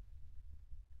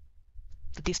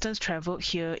 the distance traveled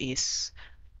here is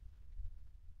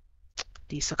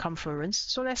the circumference.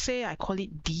 So let's say I call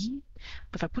it d.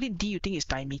 But if I put it d, you think it's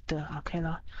diameter. Okay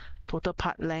lah. Total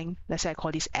path length. Let's say I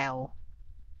call this L.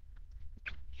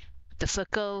 The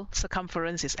circle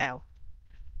circumference is L.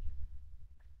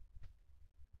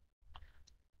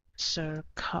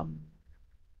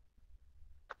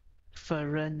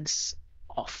 Circumference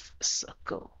of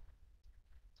circle.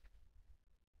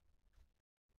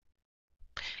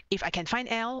 If I can find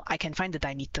L, I can find the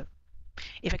diameter.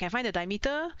 If I can find the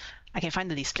diameter, I can find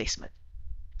the displacement.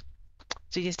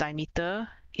 So this diameter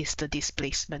is the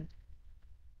displacement.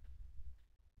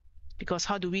 Because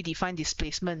how do we define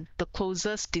displacement? The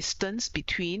closest distance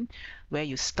between where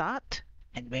you start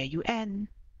and where you end.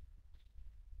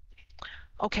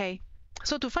 Okay,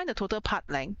 so to find the total path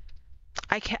length,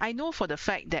 I know for the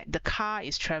fact that the car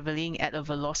is traveling at a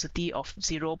velocity of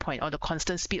or the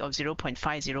constant speed of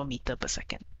 0.50 meter per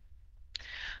second.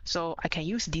 So I can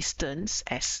use distance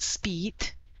as speed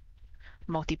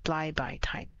multiplied by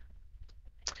time.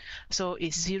 So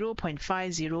it's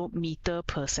 0.50 meter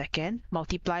per second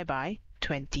multiplied by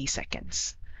 20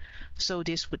 seconds. So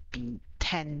this would be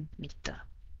 10 meter.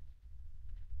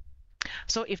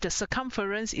 So if the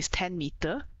circumference is 10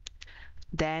 meter,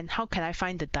 then how can I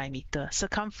find the diameter?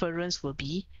 Circumference will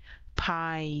be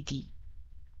pi d.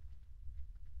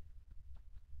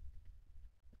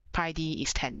 Pi d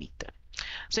is 10 meter.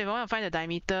 So if I want to find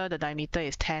the diameter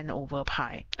is 10 over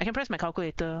pi. I can press my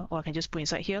calculator or I can just put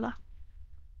inside here lah.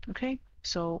 Okay,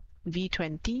 so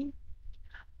V20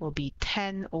 will be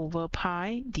 10 over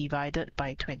pi divided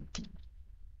by 20.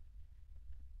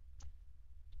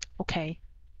 Okay.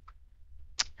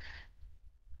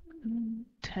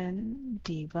 10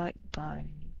 divided by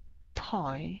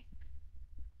pi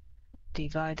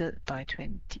divided by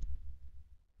 20.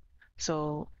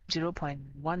 So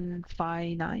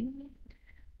 0.159,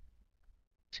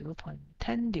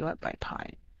 0.10 divided by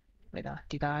pi. Wait,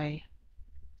 did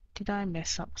I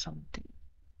mess up something?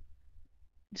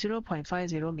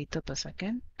 0.50 meter per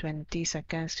second, 20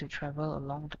 seconds to travel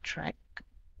along the track.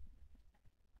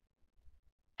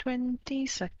 20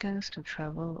 seconds to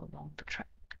travel along the track.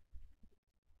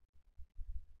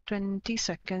 20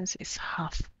 seconds is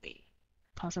halfway.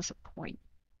 Passes a point.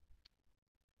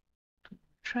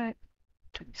 Track,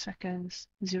 20 seconds,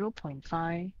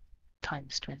 0.5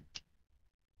 times 20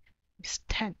 is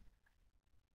 10.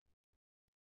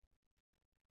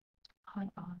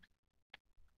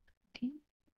 IRT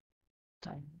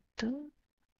diameter.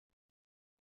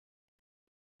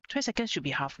 20 seconds should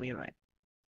be halfway, right?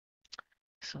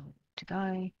 So did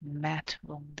I math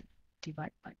wrongly?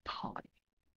 Divide by pi.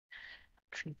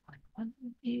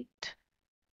 3.18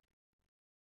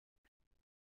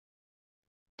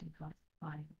 divide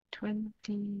by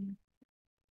 20.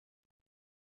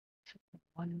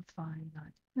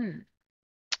 159.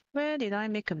 Where did I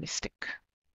make a mistake?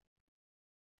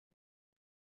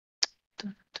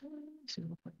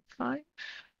 0.5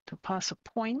 to pass a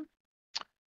point.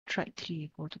 Track t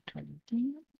equal to 20.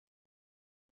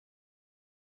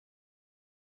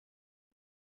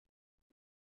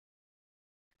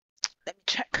 Let me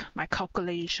check my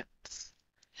calculations.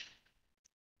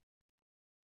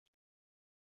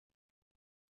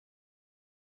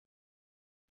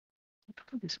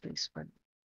 Total displacement.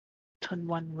 Turn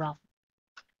one round.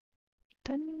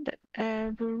 Then the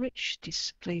average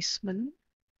displacement.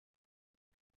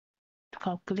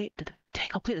 Calculate the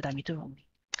diameter wrongly.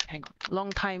 Hang on.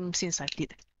 Long time since I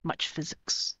did much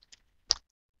physics.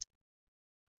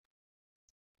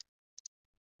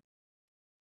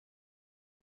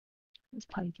 What's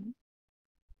pi d?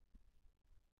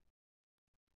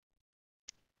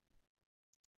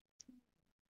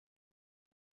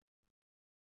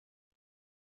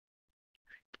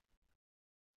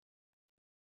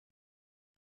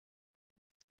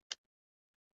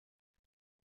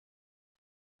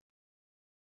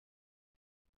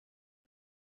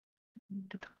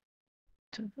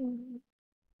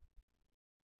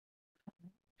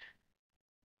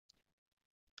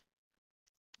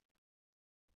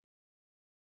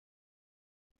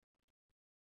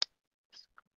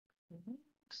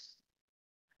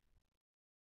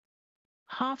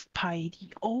 Half pi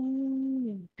d.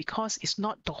 Oh, because it's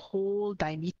not the whole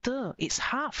diameter, it's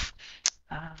half.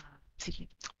 See,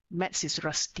 maths is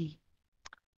rusty.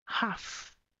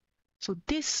 Half. So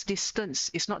this distance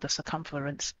is not the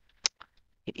circumference.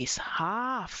 It is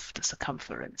half the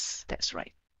circumference. That's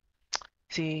right.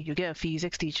 See, you get a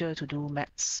physics teacher to do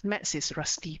maths. Maths is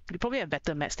rusty. You probably have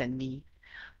better maths than me.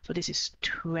 So this is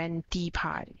 20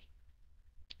 pi.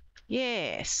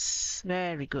 Yes,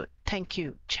 very good. Thank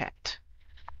you, chat.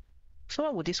 So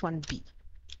what would this one be?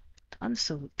 The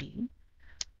answer would be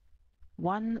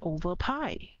 1 over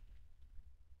pi.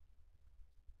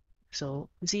 So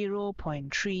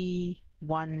 0.318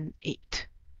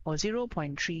 or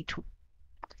 0.32.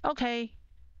 Okay,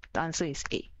 the answer is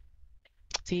A.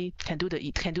 See, can do the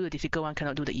difficult one,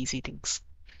 cannot do the easy things.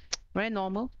 Very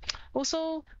normal.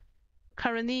 Also,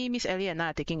 currently Miss Ellie and I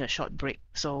are taking a short break,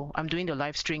 so I'm doing the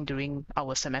live stream during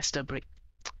our semester break.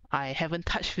 I haven't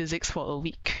touched physics for a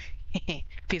week.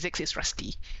 Physics is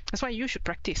rusty. That's why you should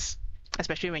practice,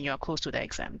 especially when you are close to the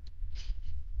exam.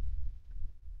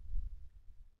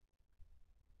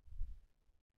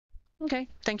 Okay,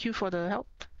 thank you for the help,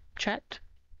 chat.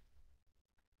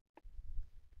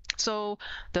 So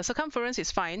the circumference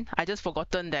is fine. I just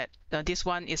forgotten that this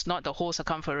one is not the whole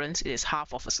circumference, it is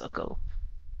half of a circle.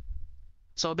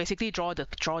 So basically draw the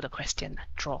question.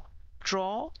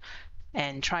 Draw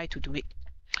and try to do it.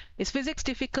 Is physics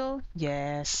difficult?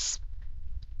 Yes.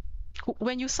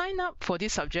 When you sign up for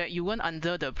this subject, you weren't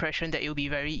under the impression that it will be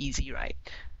very easy, right?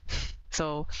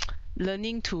 So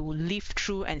learning to live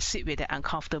through and sit with that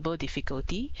uncomfortable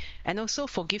difficulty, and also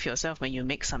forgive yourself when you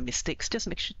make some mistakes. Just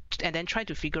make sure, and then try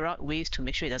to figure out ways to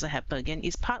make sure it doesn't happen again.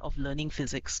 It's part of learning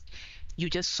physics. You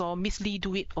just saw Miss Lee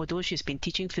do it, although she's been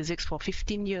teaching physics for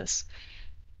 15 years.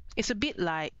 It's a bit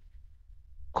like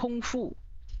Kung Fu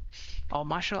or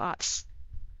martial arts.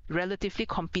 Relatively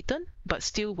competent, but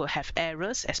still will have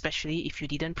errors, especially if you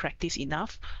didn't practice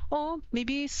enough, or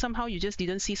maybe somehow you just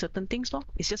didn't see certain things. No?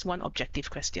 It's just one objective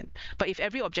question. But if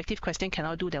every objective question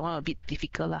cannot do, that one a bit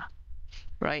difficult lah,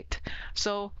 right?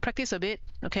 So practice a bit,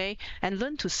 okay, and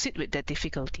learn to sit with that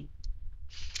difficulty.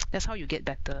 That's how you get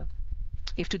better.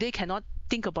 If today cannot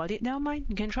think about it, never mind,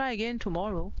 you can try again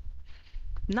tomorrow.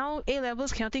 Now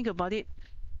A-levels cannot think about it.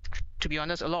 To be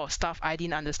honest, a lot of stuff I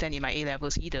didn't understand in my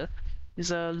A-levels either. It's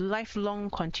a lifelong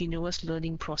continuous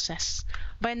learning process.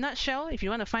 But in a nutshell, if you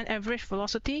want to find average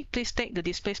velocity, please take the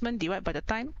displacement, divide by the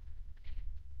time.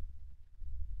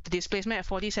 The displacement at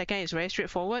 40 seconds is very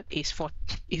straightforward, is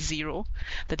 0.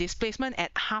 The displacement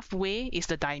at halfway is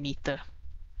the diameter.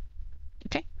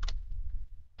 Okay?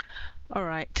 All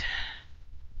right.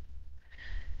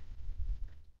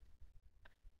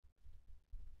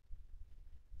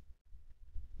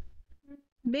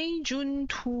 May June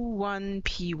 21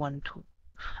 P12.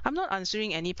 I'm not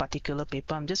answering any particular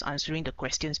paper. I'm just answering the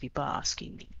questions people are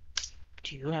asking me.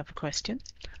 Do you have a question?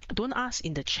 Don't ask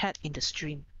in the chat in the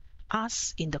stream.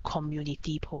 Ask in the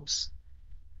community post.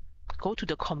 Go to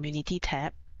the community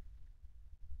tab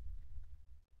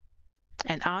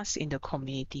and ask in the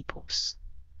community post.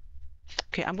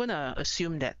 Okay, I'm going to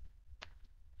assume that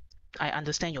I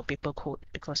understand your paper code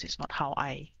because it's not how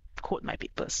I code my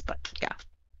papers, but yeah.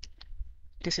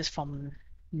 This is from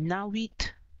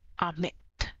Nawid Ahmed.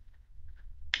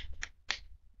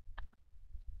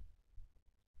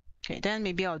 Okay, then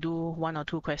maybe I'll do 1 or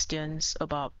 2 questions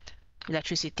about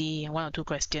electricity, 1 or 2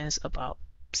 questions about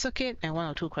circuit, and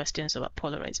 1 or 2 questions about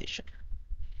polarization.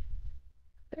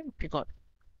 Then we got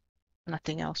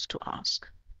nothing else to ask.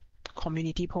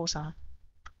 Community post,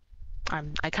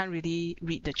 I can't really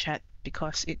read the chat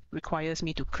because it requires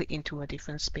me to click into a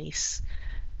different space.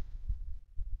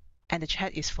 And the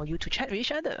chat is for you to chat with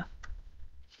each other.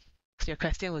 So your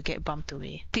question will get bumped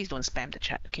away. Please don't spam the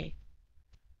chat, okay?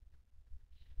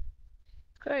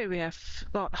 Okay, we have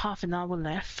about half an hour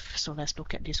left, so let's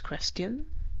look at this question.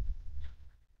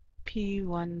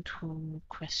 P12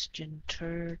 question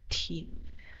 13.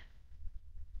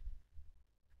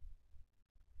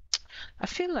 I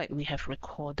feel like we have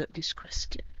recorded this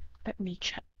question. Let me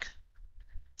check.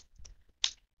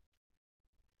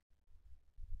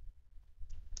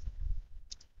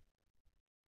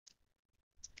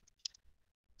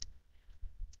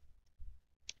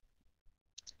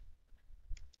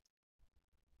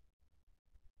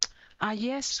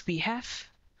 Yes, we have.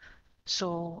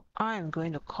 So I'm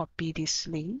going to copy this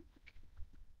link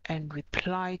and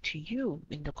reply to you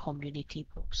in the community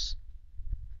post.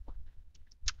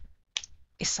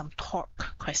 It's some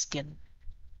torque question.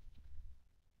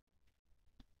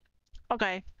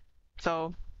 Okay,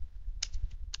 so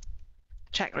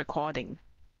check recording.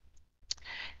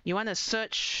 You want to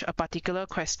search a particular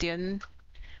question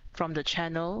from the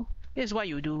channel. This is what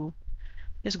you do.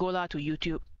 Just go to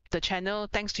YouTube. The channel,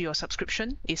 thanks to your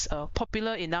subscription, is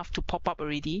popular enough to pop up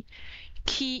already.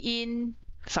 Key in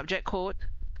subject code.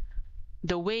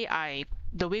 The way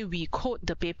we code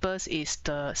the papers is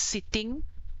the sitting,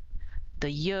 the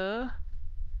year,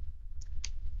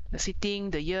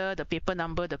 the paper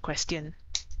number, the question.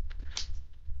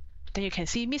 Then you can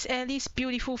see Miss Ellie's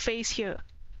beautiful face here.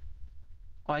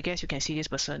 Or I guess you can see this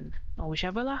person, or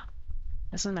whichever lah.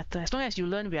 Doesn't matter. As long as you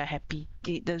learn, we are happy.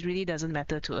 It really doesn't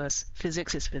matter to us.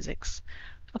 Physics is physics.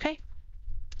 Okay?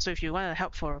 So if you want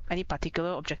help for any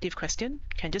particular objective question,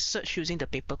 you can just search using the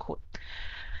paper code.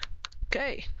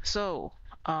 Okay, so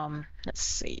let's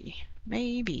see.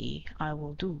 Maybe I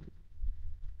will do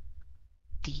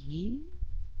the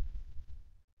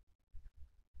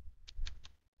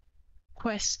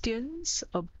questions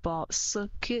about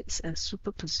circuits and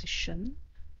superposition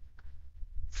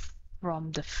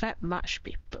from the Feb March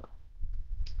paper.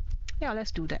 Yeah,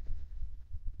 let's do that.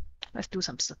 Let's do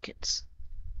some circuits.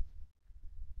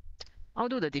 I'll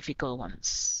do the difficult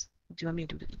ones. Do you want me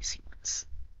to do the easy ones?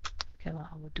 Okay, well,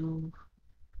 I will do.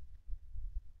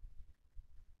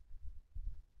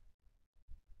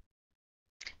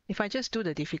 If I just do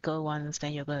the difficult ones,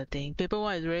 then you're gonna think paper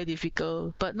 1 is very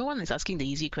difficult, but no one is asking the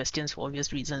easy questions for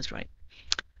obvious reasons, right?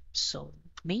 So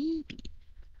maybe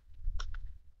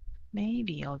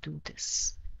I'll do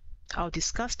this. I'll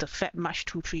discuss the Feb March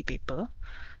 23 paper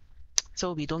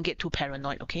so we don't get too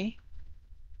paranoid, okay?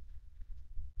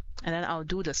 And then I'll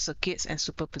do the circuits and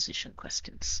superposition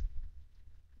questions.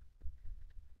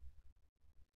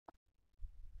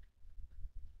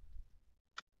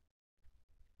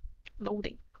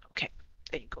 Loading. Okay,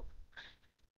 there you go.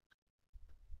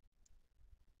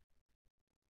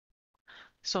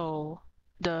 So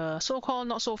the so-called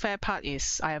not so fair part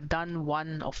is I have done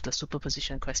one of the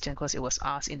superposition question because it was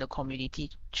asked in the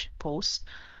community post.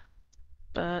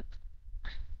 But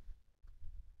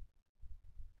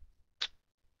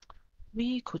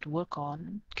we could work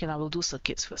on, okay, I will do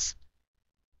circuits first.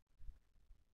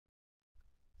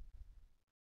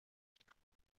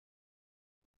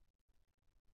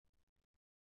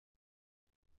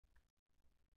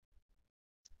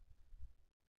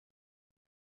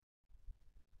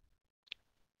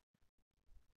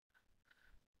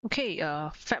 Okay,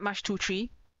 FatMash23,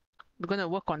 we're going to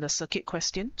work on the circuit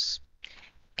questions.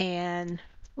 And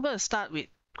we're going to start with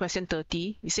question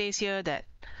 30. It says here that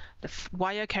the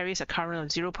wire carries a current of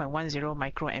 0.10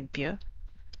 microampere.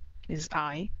 This is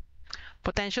I.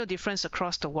 Potential difference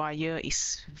across the wire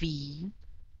is V.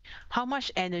 How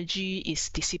much energy is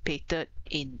dissipated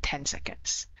in 10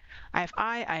 seconds? I have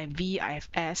I have V, I have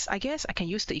S. I guess I can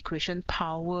use the equation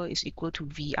power is equal to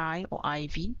VI or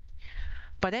IV.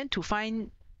 But then to find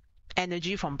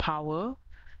energy from power,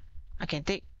 I can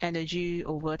take energy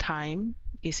over time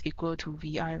is equal to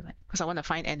VI, because I want to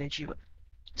find energy.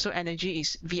 So energy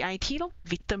is VIT,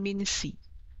 vitamin C.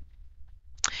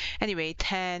 Anyway,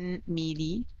 10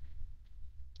 milli,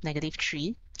 negative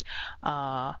 3,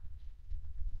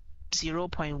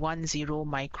 0.10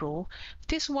 micro.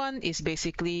 This one is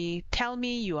basically tell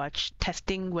me you are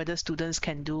testing whether students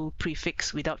can do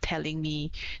prefix without telling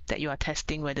me that you are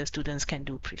testing whether students can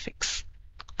do prefix.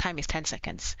 Time is 10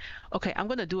 seconds. Okay, I'm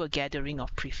going to do a gathering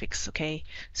of prefix, okay?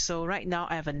 So right now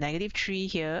I have a negative 3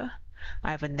 here.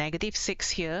 I have a negative 6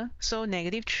 here. So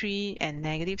negative 3 and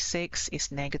negative 6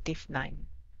 is negative 9.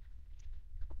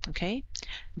 Okay,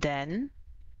 then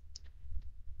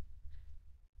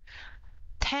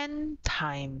 10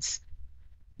 times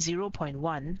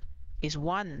 0.1 is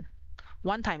 1.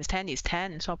 1 times 10 is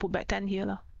 10, so I'll put back 10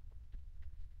 here.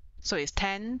 So it's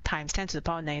 10 times 10 to the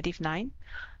power negative 9.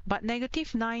 But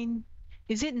negative 9,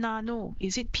 is it nano?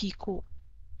 Is it pico?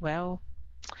 Well,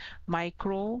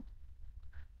 micro,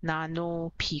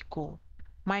 nano, pico.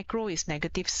 Micro is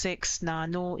negative 6,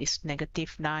 nano is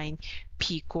negative 9,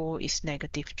 pico is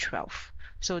negative 12.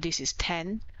 So this is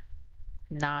 10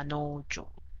 nanojoule.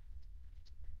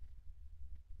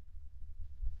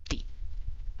 D.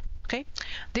 Okay,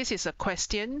 this is a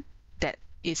question that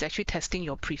is actually testing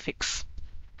your prefix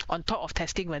on top of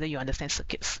testing whether you understand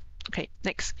circuits. Okay,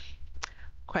 next.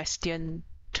 Question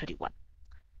 31.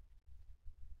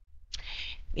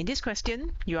 In this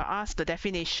question, you are asked the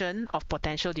definition of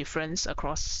potential difference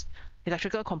across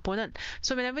electrical component.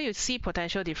 So whenever you see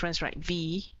potential difference, right,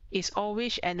 V is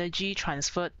always energy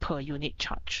transferred per unit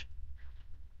charge.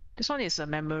 This one is a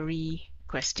memory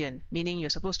question, meaning you're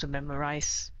supposed to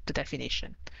memorize the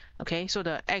definition. Okay, so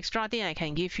the extra thing I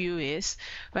can give you is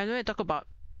when we talk about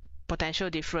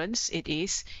potential difference, it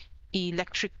is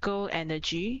electrical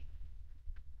energy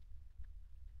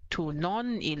to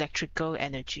non-electrical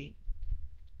energy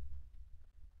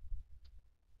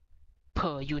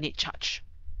per unit charge.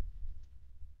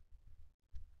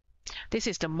 This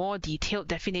is the more detailed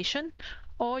definition,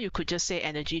 or you could just say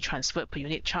energy transferred per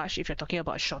unit charge if you're talking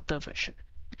about a shorter version.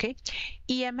 Okay,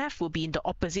 EMF will be in the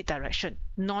opposite direction,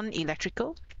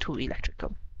 non-electrical to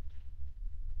electrical.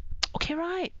 Okay,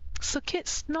 right,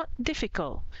 circuits not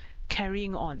difficult.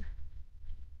 Carrying on.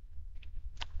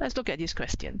 Let's look at this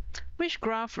question. Which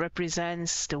graph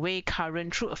represents the way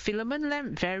current through a filament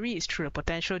lamp varies through the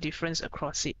potential difference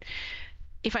across it?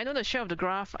 If I know the shape of the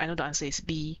graph, I know the answer is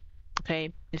B.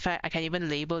 Okay, in fact, I can even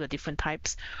label the different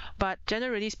types. But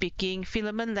generally speaking,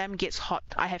 filament lamp gets hot.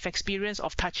 I have experience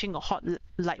of touching a hot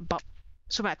light bulb.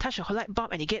 So when I touch a light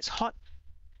bulb and it gets hot,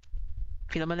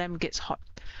 filament lamp gets hot.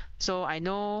 So I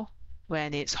know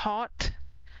when it's hot,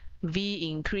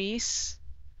 V increase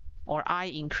or I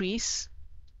increase,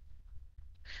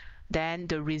 then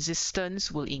the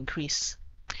resistance will increase.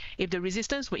 If the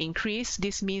resistance will increase,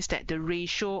 this means that the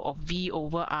ratio of V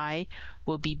over I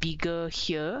will be bigger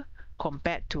here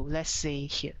compared to, let's say,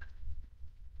 here.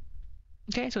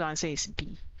 Okay, so the answer is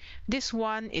B. This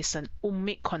one is an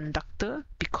ohmic conductor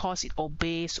because it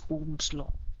obeys Ohm's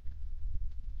law.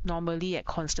 Normally at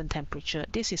constant temperature.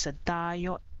 This is a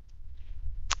diode.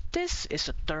 This is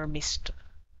a thermistor.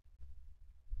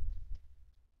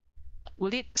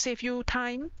 Will it save you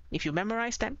time if you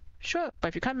memorize them? Sure, but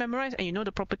if you can't memorize and you know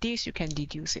the properties, you can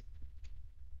deduce it.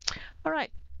 All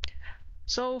right,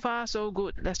 so far so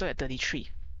good. Let's look at 33.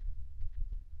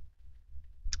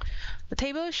 The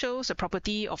table shows the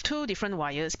property of two different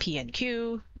wires P and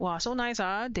Q. Wow, so nice,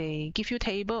 they give you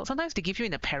table. Sometimes they give you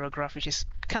in a paragraph, which is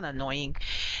kind of annoying.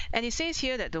 And it says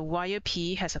here that the wire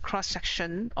P has a cross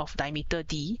section of diameter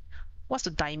D. What's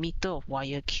the diameter of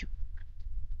wire Q?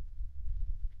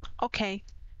 Okay,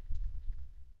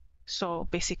 so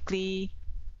basically,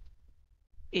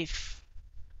 if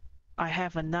I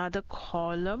have another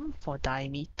column for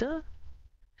diameter,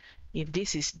 if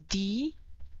this is D,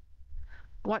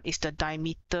 what is the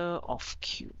diameter of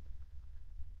Q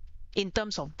in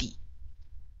terms of D?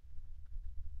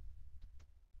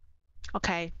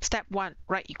 Okay, step 1,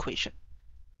 write equation.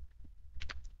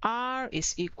 R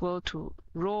is equal to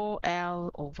rho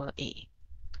L over A.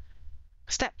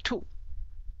 Step 2,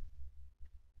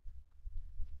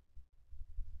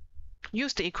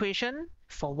 use the equation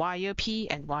for wire P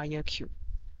and wire Q.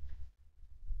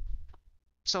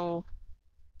 So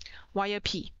wire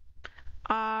P,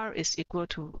 R is equal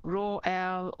to rho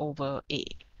L over A.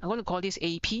 I'm going to call this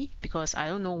AP because I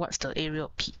don't know what's the area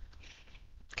of P.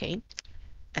 Okay,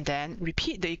 and then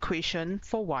repeat the equation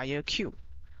for wire Q.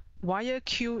 Wire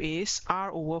Q is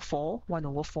R over 4, 1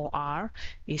 over 4R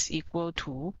is equal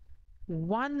to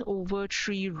 1 over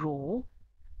 3 rho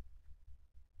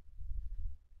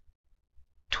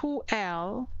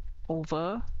 2L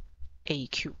over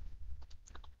AQ.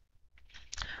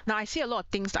 Now I see a lot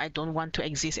of things that I don't want to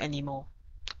exist anymore.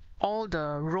 All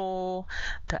the rho,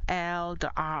 the L,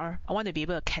 the R, I want to be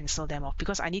able to cancel them off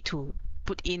because I need to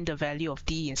put in the value of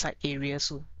D inside area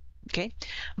soon. Okay,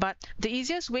 but the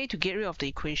easiest way to get rid of the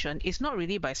equation is not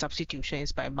really by substitution,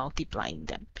 it's by multiplying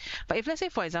them. But if let's say,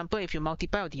 for example, if you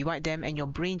multiply or divide them and your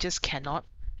brain just cannot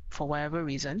for whatever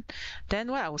reason,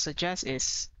 then what I would suggest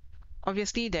is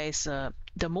obviously there is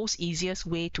the most easiest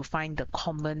way to find the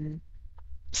common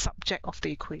subject of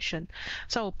the equation.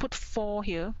 So I'll put 4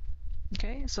 here.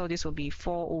 Okay, so this will be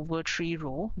 4 over 3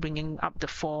 rho, bringing up the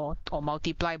 4 or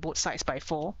multiply both sides by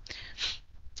 4,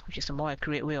 which is the more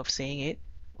accurate way of saying it,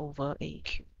 over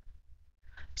AQ.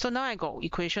 So now I got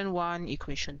equation 1,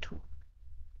 equation 2.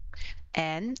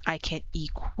 And I can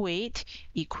equate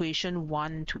equation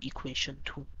 1 to equation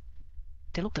 2.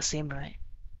 They look the same, right?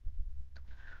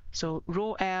 So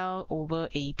rho L over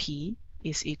AP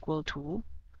is equal to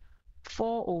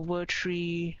 4 over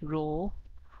 3 rho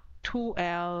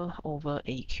 2L over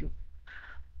AQ.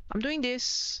 I'm doing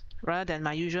this rather than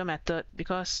my usual method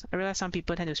because I realize some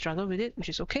people tend to struggle with it, which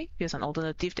is okay. Here's an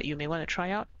alternative that you may want to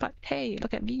try out. But hey,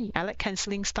 look at me. I like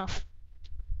cancelling stuff.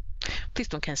 Please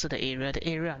don't cancel the area. The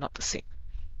area are not the same.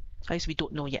 At least we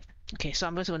don't know yet. Okay, so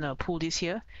I'm just going to pull this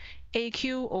here.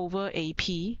 AQ over AP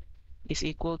is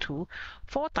equal to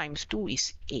 4 times 2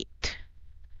 is 8.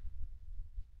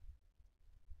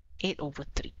 8 over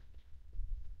 3.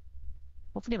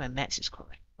 Hopefully my maths is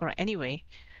correct. All right, anyway,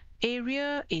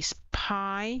 area is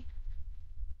pi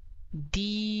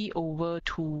d over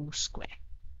 2 square.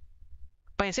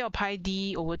 But instead of pi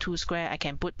d over 2 square, I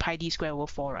can put pi d square over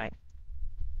 4, right?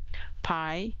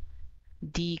 Pi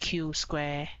dq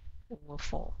square over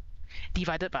 4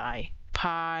 divided by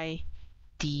pi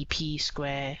dp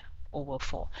square over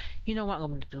 4. You know what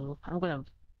I'm going to do? I'm going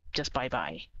to just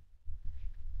bye-bye.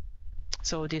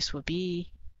 So this will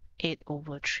be 8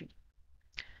 over 3.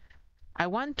 I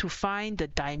want to find the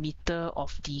diameter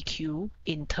of dq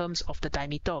in terms of the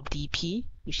diameter of dp,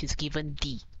 which is given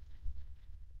d.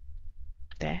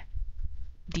 There.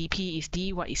 dp is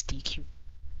d, what is dq?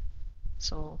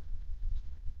 So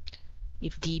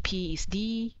if dp is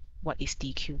d, what is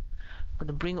dq? I'm going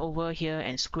to bring over here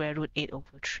and square root 8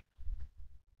 over 3.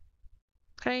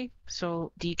 Okay,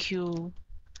 so dq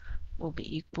will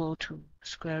be equal to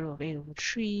square root of 8 over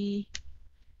 3,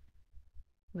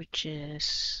 which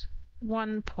is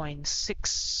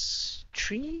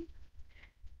 1.63,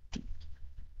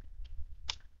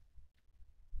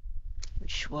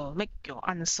 which will make your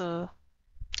answer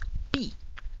B.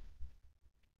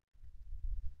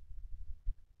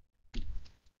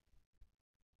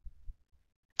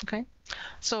 Okay,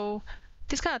 so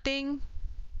this kind of thing,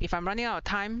 if I'm running out of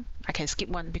time, I can skip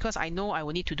one because I know I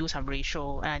will need to do some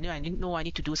ratio and I know I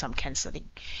need to do some cancelling.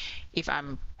 If I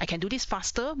can do this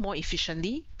faster, more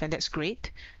efficiently, then that's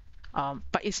great.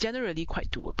 But it's generally quite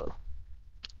doable.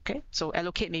 Okay, so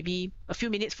allocate maybe a few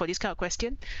minutes for this kind of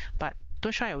question, but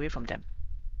don't shy away from them.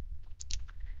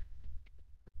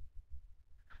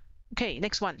 Okay,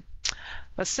 next one.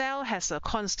 A cell has a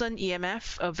constant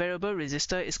EMF. A variable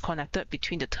resistor is connected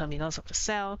between the terminals of the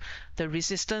cell. The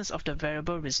resistance of the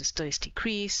variable resistor is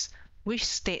decreased. Which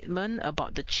statement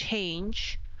about the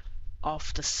change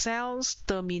of the cell's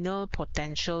terminal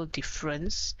potential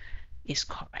difference is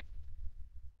correct?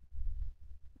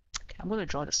 Okay, I'm going to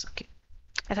draw the circuit.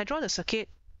 As I draw the circuit,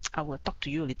 I will talk to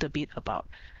you a little bit about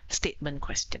statement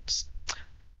questions.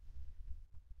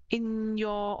 In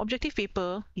your objective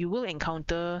paper, you will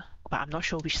encounter, but I'm not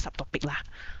sure which subtopic lah,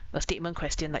 a statement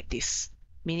question like this,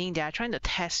 meaning they are trying to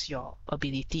test your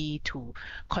ability to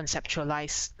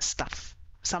conceptualize stuff.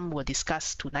 Some will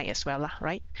discuss tonight as well lah,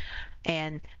 right?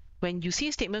 And when you see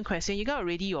a statement question, you gotta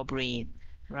ready your brain,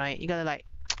 right? You gotta like,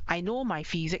 I know my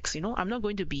physics, you know, I'm not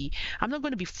going to be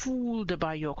fooled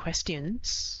by your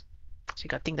questions. So you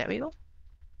gotta think that way, though.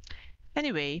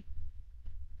 Anyway,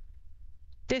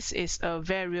 this is a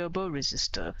variable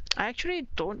resistor. I actually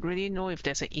don't really know if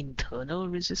there's an internal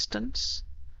resistance,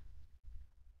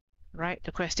 right?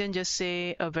 The question just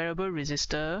say a variable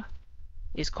resistor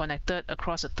is connected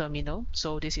across a terminal.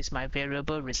 So this is my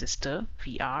variable resistor,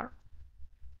 VR.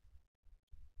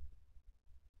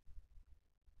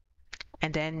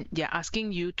 And then they're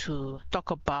asking you to talk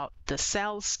about the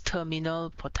cell's terminal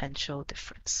potential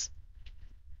difference.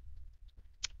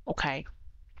 Okay,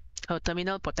 a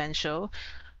terminal potential.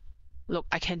 Look,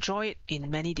 I can draw it in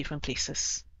many different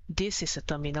places. This is a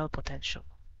terminal potential.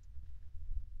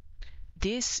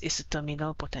 This is a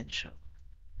terminal potential.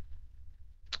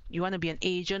 You want to be an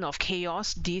agent of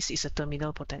chaos, this is a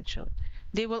terminal potential.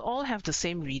 They will all have the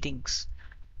same readings.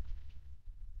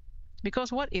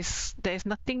 Because there's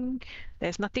nothing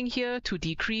here to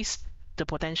decrease the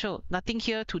potential, nothing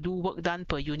here to do work done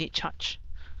per unit charge.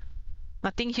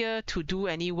 Nothing here to do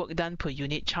any work done per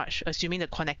unit charge, assuming the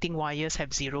connecting wires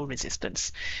have zero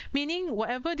resistance. Meaning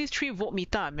whatever these 3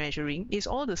 voltmeter are measuring is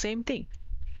all the same thing.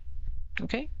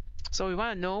 Okay? So we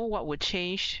want to know what would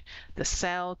change the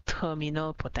cell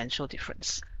terminal potential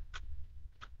difference.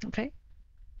 Okay?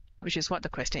 Which is what the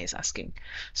question is asking.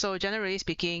 So generally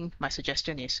speaking, my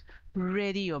suggestion is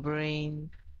ready your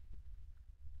brain.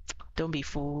 Don't be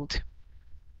fooled.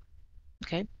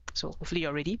 Okay? So hopefully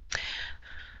you're ready.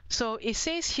 So it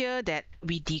says here that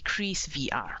we decrease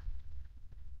VR.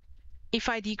 If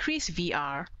I decrease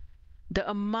VR, the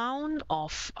amount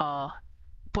of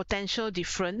potential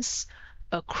difference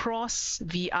across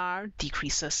VR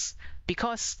decreases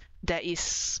because there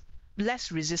is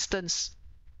less resistance.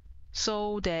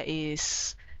 So there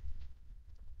is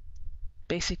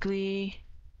basically,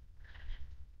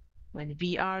 when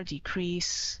VR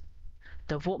decrease,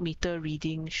 the voltmeter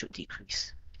reading should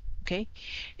decrease. Okay,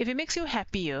 if it makes you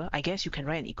happier, I guess you can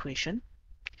write an equation.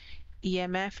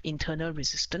 EMF internal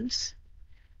resistance,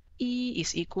 E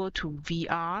is equal to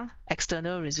VR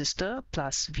external resistor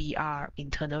plus VR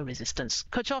internal resistance.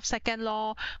 Kirchhoff's second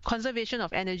law, conservation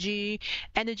of energy.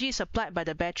 Energy supplied by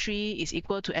the battery is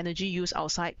equal to energy used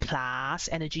outside plus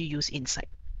energy used inside.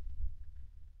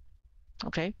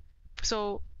 Okay,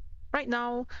 so right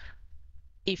now,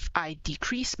 if I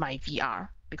decrease my VR,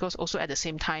 because also at the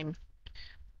same time,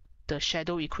 the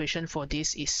shadow equation for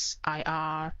this is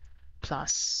IR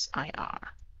plus IR.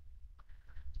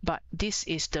 But this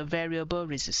is the variable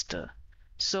resistor.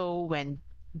 So when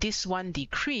this one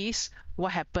decrease,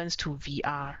 what happens to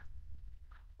VR?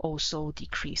 Also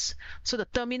decrease. So the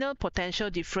terminal potential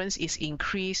difference is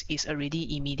increased, is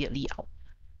already immediately out.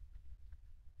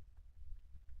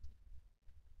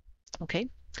 Okay,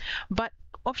 but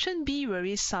option B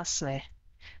very sus leh.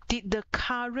 Did the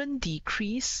current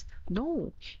decrease?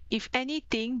 No. If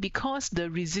anything, because the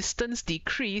resistance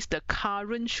decreased, the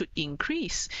current should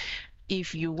increase.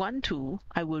 If you want to,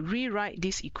 I will rewrite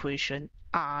this equation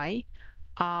I,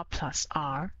 R plus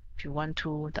R. If you want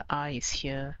to, the I is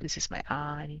here. This is my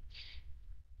I.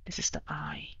 This is the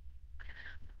I.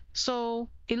 So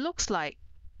it looks like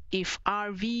if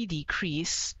RV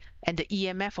decrease and the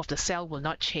EMF of the cell will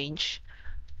not change,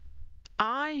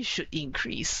 I should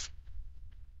increase.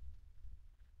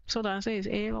 So the answer is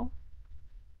A lor.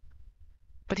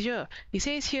 But here, it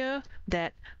says here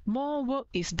that more work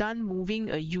is done moving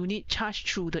a unit charge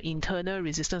through the internal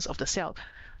resistance of the cell.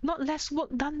 Not less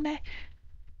work done, meh?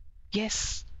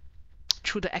 Yes.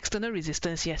 Through the external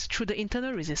resistance, yes. Through the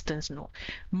internal resistance, no.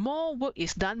 More work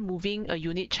is done moving a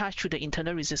unit charge through the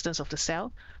internal resistance of the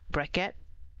cell, bracket,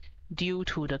 due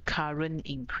to the current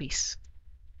increase.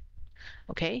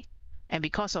 Okay? And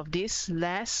because of this,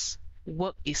 less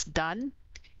work is done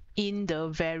in the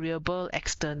variable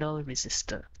external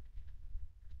resistor.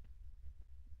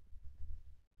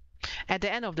 At the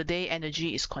end of the day,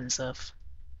 energy is conserved.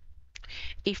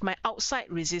 If my outside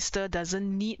resistor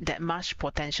doesn't need that much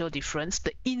potential difference,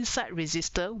 the inside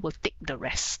resistor will take the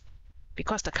rest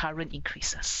because the current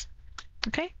increases.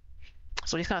 Okay?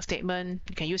 So this kind of statement,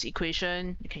 you can use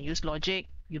equation, you can use logic,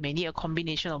 you may need a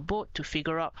combination of both to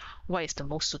figure out what is the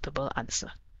most suitable answer.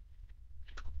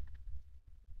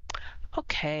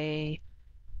 Okay,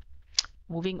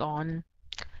 moving on.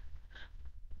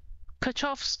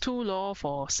 Kirchhoff's two law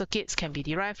for circuits can be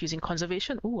derived using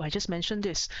conservation. Oh, I just mentioned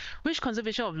this. Which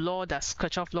conservation of law does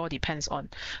Kirchhoff law depends on?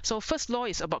 So first law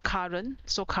is about current.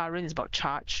 So current is about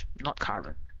charge, not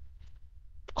current.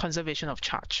 Conservation of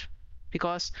charge,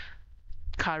 because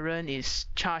current is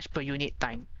charge per unit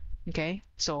time. Okay,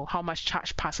 so how much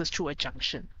charge passes through a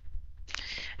junction.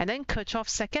 And then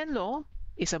Kirchhoff's second law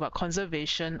is about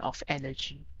conservation of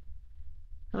energy.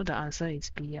 So the answer is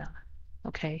B. Yeah.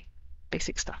 Okay,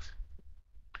 basic stuff.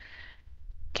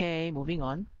 Okay, moving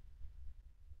on.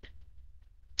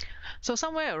 So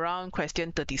somewhere around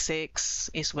question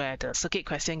 36 is where the circuit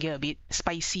question get a bit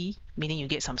spicy, meaning you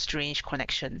get some strange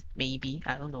connection, maybe,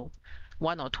 I don't know,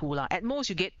 1 or 2 lah. At most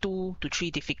you get 2 to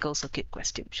 3 difficult circuit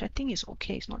questions, which I think is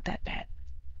okay, it's not that bad.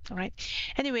 All right.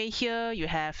 Anyway, here you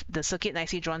have the circuit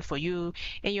nicely drawn for you,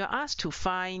 and you're asked to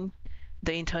find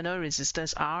the internal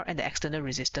resistance R and the external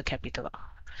resistor capital R.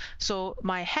 So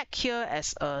my hack here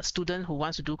as a student who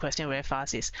wants to do question very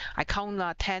fast is I count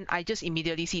 10, I just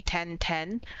immediately see 10,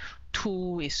 10,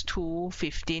 2 is 2,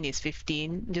 15 is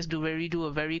 15. Just do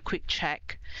a very quick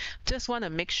check. Just want to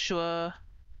make sure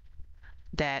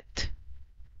that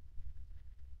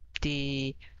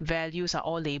the values are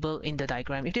all labeled in the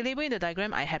diagram. If they label in the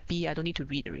diagram, I'm happy. I don't need to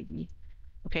read already.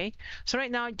 Okay, so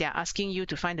right now they're asking you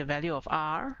to find the value of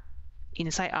R,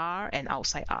 inside R and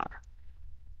outside R.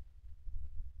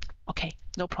 Okay,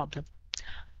 no problem.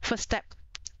 First step,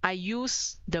 I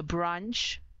use the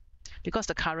branch because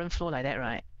the current flow like that,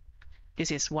 right? This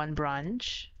is one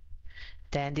branch,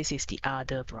 then this is the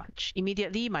other branch.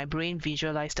 Immediately, my brain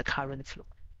visualizes the current flow.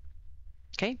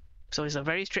 Okay, so it's a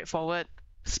very straightforward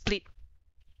split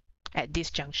at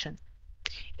this junction.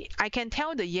 I can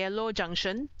tell the yellow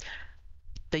junction,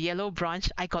 the yellow branch,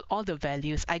 I got all the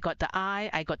values. I got the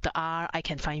I got the R, I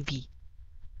can find V.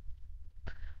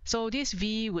 So this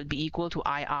V would be equal to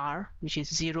IR, which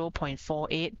is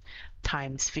 0.48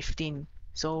 times 15.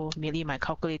 So merely my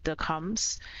calculator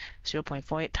comes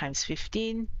 0.48 times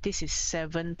 15. This is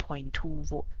 7.2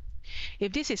 volt.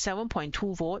 If this is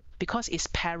 7.2 volt, because it's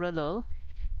parallel,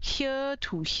 here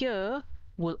to here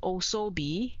will also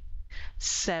be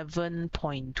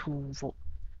 7.2 volt.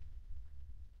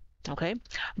 Okay,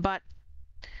 but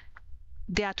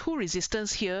there are two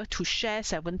resistors here to share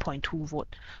 7.2 volt.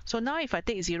 So now if I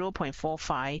take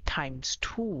 0.45 times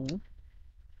 2,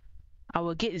 I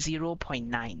will get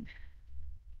 0.9.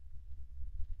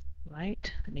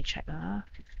 Right, let me check.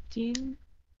 15,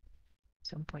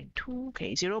 7.2,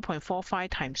 okay, 0.45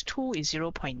 times 2 is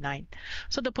 0.9.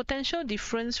 So the potential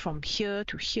difference from here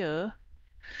to here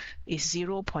is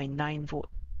 0.9 volt.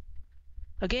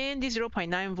 Again, this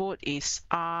 0.9 volt is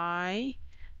I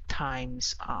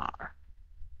times R.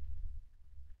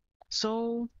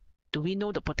 So do we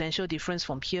know the potential difference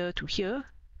from here to here?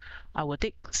 I will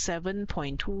take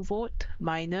 7.2 volt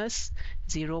minus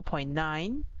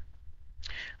 0.9,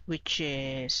 which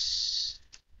is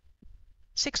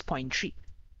 6.3.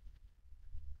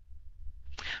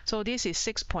 So this is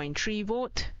 6.3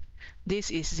 volt.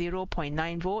 This is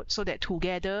 0.9 volt. So that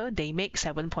together they make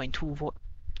 7.2 volt.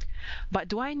 But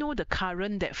do I know the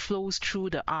current that flows through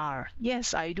the R?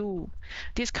 Yes, I do.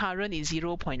 This current is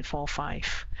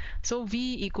 0.45. So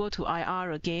V equal to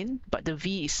IR again, but the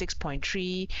V is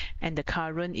 6.3 and the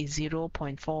current is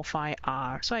 0.45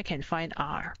 R. So I can find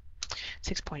R.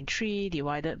 6.3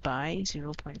 divided by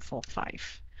 0.45.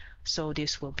 So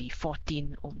this will be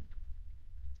 14 ohm.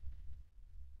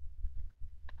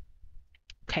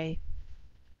 Okay.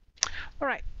 All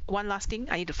right. One last thing,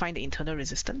 I need to find the internal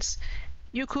resistance.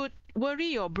 You could worry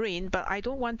your brain, but I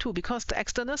don't want to because the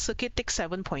external circuit takes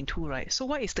 7.2, right? So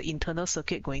what is the internal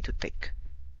circuit going to take?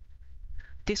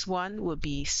 This one will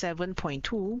be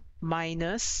 7.2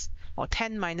 minus, or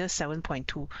 10 minus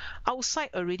 7.2. Outside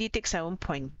already takes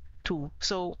 7.2.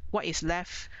 So what is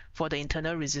left for the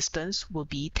internal resistance will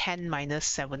be 10 minus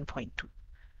 7.2.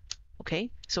 Okay,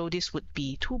 so this would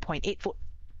be 2.8 volt.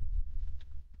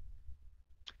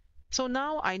 So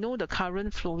now I know the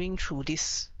current flowing through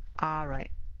this R, right?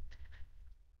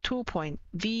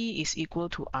 V is equal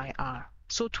to IR.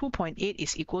 So 2.8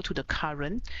 is equal to the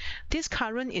current. This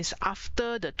current is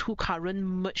after the two current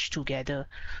merge together.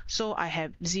 So I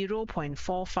have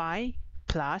 0.45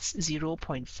 plus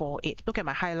 0.48. Look at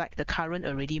my highlight. The current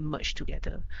already merged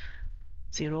together.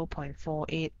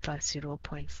 0.48 plus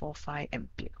 0.45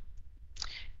 ampere.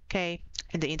 Okay,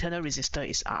 and the internal resistor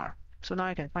is R. So now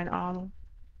I can find R.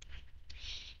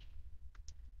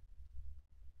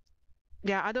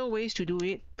 There are other ways to do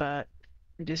it, but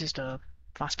this is the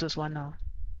fastest one now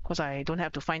because I don't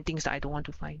have to find things that I don't want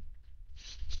to find.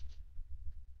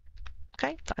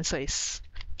 Okay, the answer is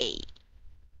A.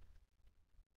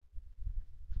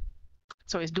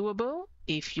 So it's doable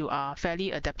if you are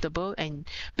fairly adaptable. And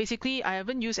basically, I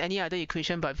haven't used any other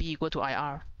equation but V equal to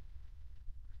IR.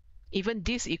 Even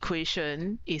this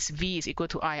equation is V is equal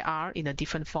to IR in a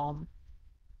different form.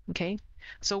 Okay,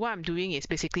 so what I'm doing is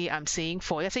basically I'm saying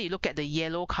for, let's say you look at the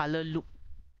yellow color loop,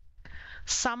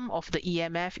 sum of the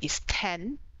EMF is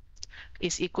 10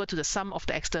 is equal to the sum of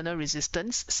the external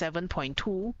resistance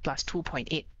 7.2 plus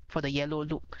 2.8 for the yellow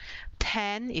loop.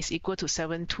 10 is equal to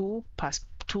 7.2 plus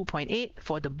 2.8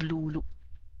 for the blue loop.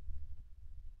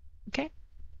 Okay,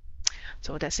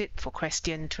 so that's it for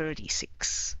question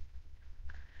 36.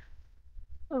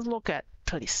 Let's look at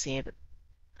 37.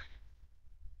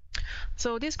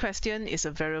 So this question is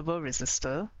a variable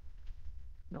resistor,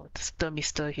 no, it's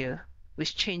thermistor here,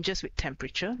 which changes with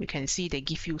temperature. You can see they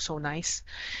give you so nice.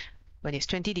 When it's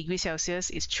 20 degrees Celsius,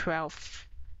 it's 12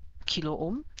 kilo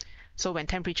ohm. So when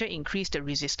temperature increase, the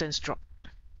resistance drop.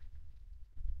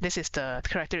 This is the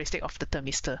characteristic of the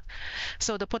thermistor.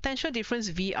 So the potential difference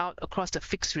V out across the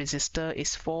fixed resistor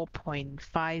is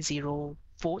 4.50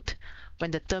 volt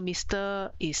when the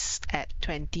thermistor is at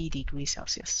 20 degrees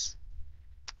Celsius.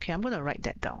 Okay, I'm going to write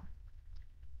that down.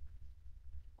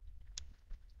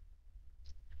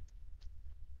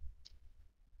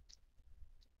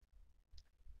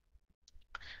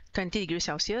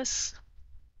 (20°C).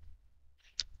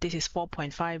 This is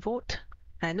 4.5 volt.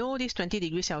 I know this 20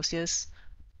 degrees Celsius.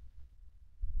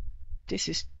 This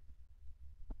is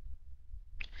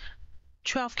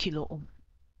 12 kilo ohm.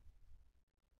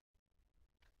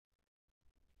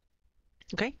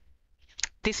 Okay,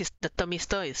 this is the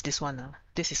thermistor, is this one.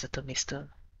 This is a thermistor.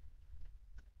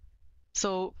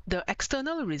 So the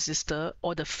external resistor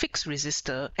or the fixed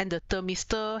resistor and the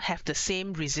thermistor have the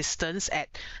same resistance at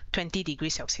 20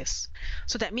 degrees Celsius.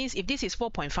 So that means if this is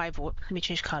 4.5 volt, let me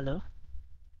change color.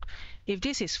 If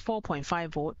this is 4.5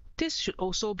 volt, this should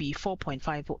also be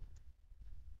 4.5 volt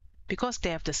because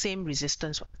they have the same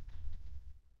resistance.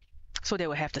 So they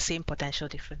will have the same potential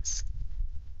difference.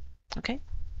 Okay,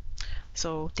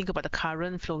 so think about the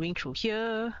current flowing through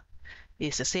here.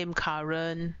 It's the same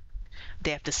current.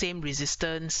 They have the same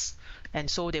resistance, and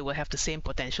so they will have the same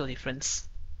potential difference.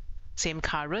 Same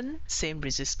current, same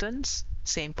resistance,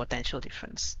 same potential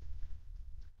difference.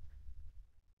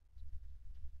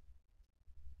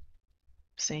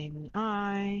 Same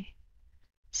I,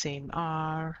 same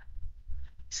R,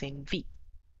 same V.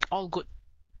 All good.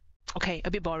 Okay,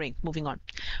 a bit boring. Moving on.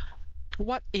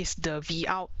 What is the V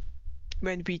out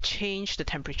when we change the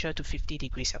temperature to 50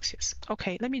 degrees Celsius?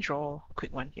 Okay, let me draw a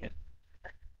quick one here.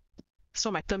 So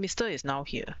my thermistor is now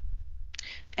here.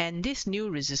 And this new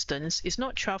resistance is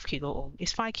not 12 kilo ohm,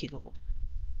 it's 5 kilo ohm.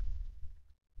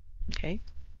 Okay.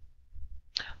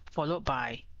 Followed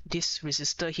by this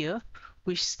resistor here,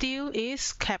 which still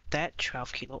is capped at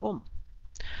 12 kilo ohm.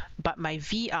 But my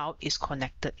V out is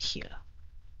connected here.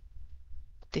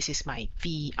 This is my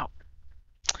V out.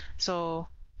 So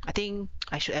I think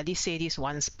I should at least say this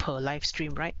once per live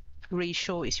stream, right?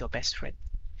 Ratio is your best friend.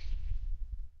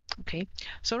 Okay,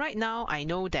 so right now I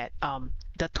know that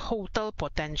the total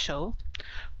potential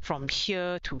from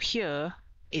here to here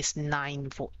is 9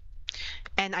 volt.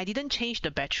 And I didn't change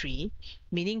the battery,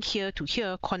 meaning here to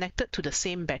here connected to the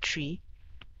same battery.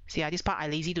 See, this part I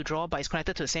lazy to draw, but it's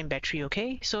connected to the same battery,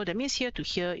 okay? So that means here to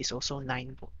here is also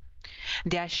 9 volt.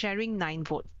 They are sharing 9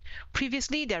 volt.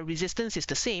 Previously, their resistance is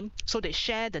the same, so they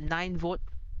share the 9 volt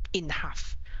in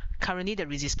half. Currently, the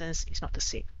resistance is not the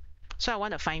same. So I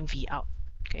want to find V out.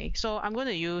 Okay, so I'm going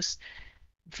to use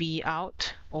V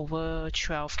out over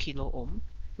 12 kilo ohm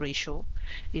ratio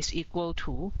is equal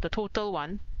to the total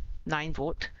one, 9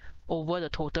 volt, over the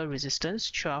total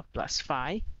resistance, 12 plus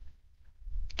 5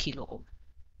 kilo ohm.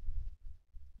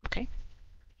 Okay,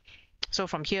 so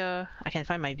from here, I can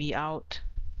find my V out.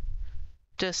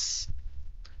 Just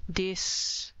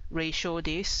this ratio,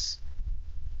 this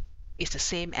is the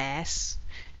same as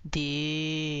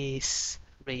this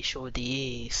ratio,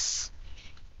 this.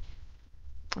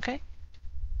 Okay,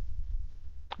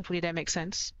 hopefully that makes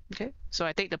sense. Okay, so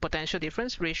I take the potential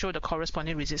difference, ratio the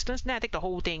corresponding resistance, then I take the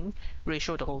whole thing,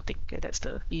 ratio the whole thing. Okay, that's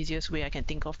the easiest way I can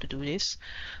think of to do this.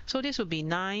 So this would be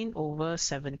 9 over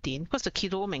 17, because the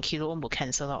kilo ohm and kilo ohm will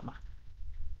cancel out.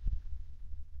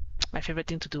 My favorite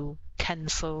thing to do,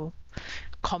 cancel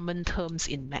common terms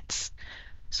in maths.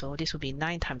 So this would be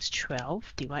 9 times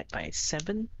 12 divided by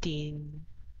 17,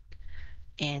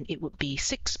 and it would be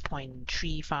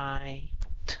 6.35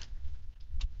 volt.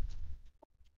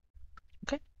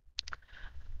 Okay,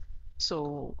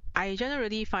 so I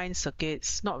generally find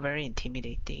circuits not very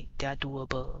intimidating. They are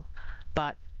doable,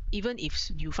 but even if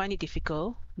you find it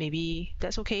difficult, maybe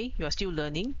that's okay, you are still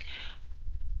learning.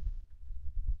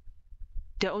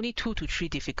 there are only 2 to 3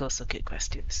 difficult circuit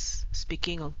questions.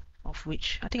 Speaking of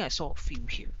which, I think I saw a few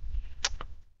here.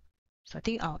 So I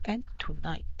think I'll end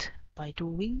tonight by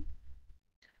doing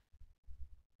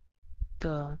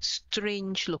the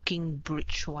strange looking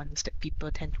bridge ones that people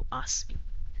tend to ask me.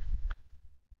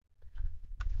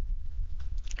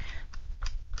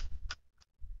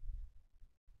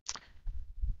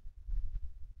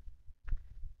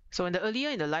 So earlier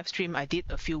in the live stream, I did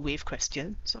a few wave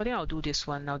questions. So I think I'll do this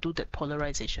one. I'll do that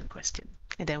polarization question,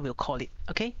 and then we'll call it,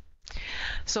 okay?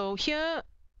 So here,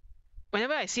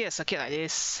 whenever I see a circuit like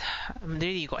this,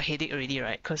 really you got headache already,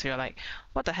 right? Because you're like,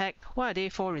 what the heck? Why are they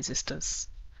 4 resistors?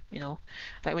 You know,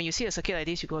 like when you see a circuit like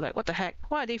this, you go like, what the heck?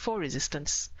 Why are they 4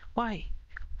 resistance? Why?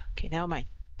 Okay, never mind.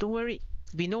 Don't worry.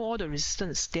 We know all the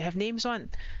resistance. They have names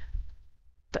on.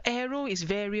 The arrow is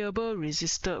variable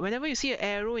resistor. Whenever you see an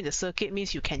arrow in the circuit,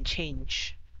 means you can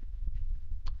change.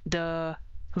 The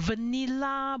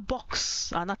vanilla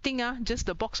box, nothing, just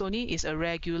the box only, is a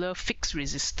regular fixed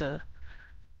resistor.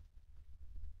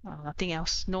 Nothing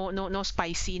else. No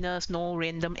spiciness, no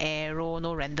random arrow,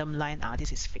 no random line.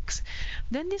 This is fixed.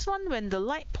 Then this one, when the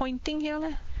light pointing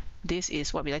here, this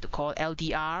is what we like to call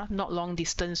LDR, not long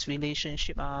distance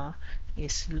relationship.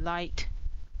 Is light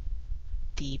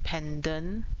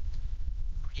dependent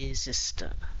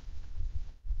resistor.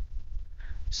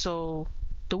 So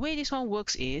the way this one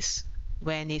works is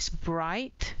when it's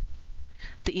bright,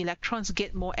 the electrons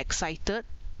get more excited,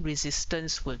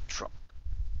 resistance will drop.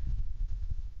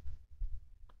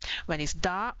 When it's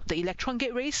dark, the electron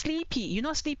get very sleepy. You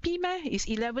not sleepy, meh? It's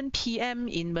 11 p.m.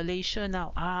 in Malaysia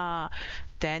now.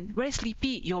 Then very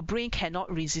sleepy. Your brain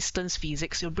cannot resistance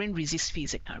physics. Your brain resists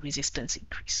physics. Resistance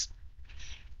increase.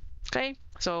 Okay,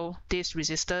 so this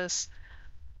resistance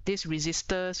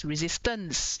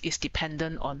is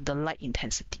dependent on the light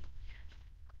intensity.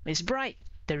 When it's bright,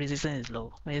 the resistance is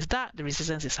low. When it's dark, the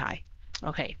resistance is high.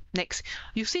 Okay, next.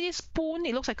 You see this spoon?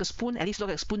 It looks like a spoon. At least it looks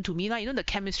like a spoon to me. You know the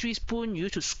chemistry spoon you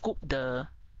use to scoop the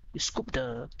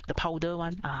powder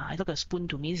one? It looks like a spoon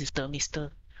to me. This is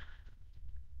thermistor.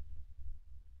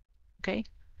 Okay,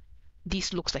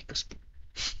 this looks like a spoon.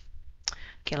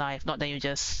 Okay, if not, then you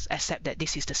just accept that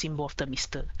this is the symbol of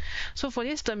thermistor. So for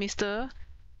this thermistor,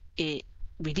 we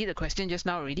did the question just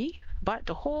now already, but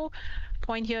the whole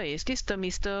point here is this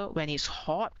thermistor, when it's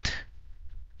hot,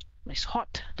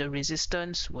 the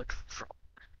resistance will drop.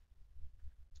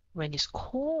 When it's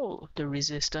cold, the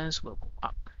resistance will go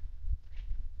up.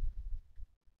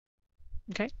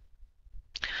 Okay.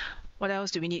 What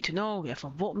else do we need to know? We have a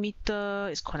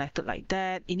voltmeter. It's connected like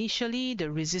that. Initially,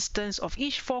 the resistance of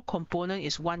each 4 component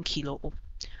is 1 kilo ohm.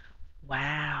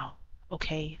 Wow.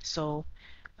 Okay, so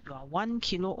you are 1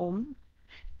 kilo ohm.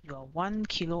 You are 1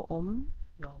 kilo ohm.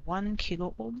 You are 1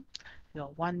 kilo ohm. You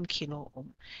are 1 kilo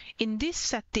ohm. In this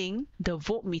setting, the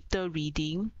voltmeter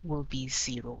reading will be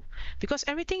 0 because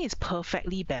everything is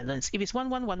perfectly balanced. If it's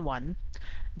 1, 1, 1, 1,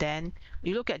 then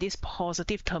you look at this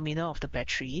positive terminal of the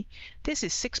battery. This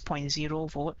is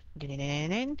 6.0 volt.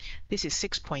 This is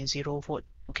 6.0 volt.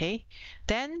 Okay.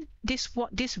 Then this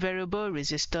variable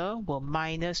resistor will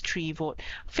minus 3 volt.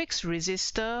 Fixed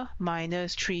resistor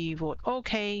minus 3 volt.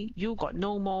 Okay, you got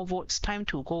no more volts. Time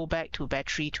to go back to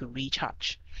battery to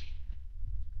recharge.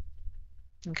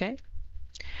 Okay.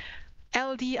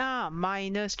 LDR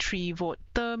minus 3 volt,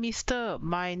 thermistor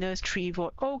minus 3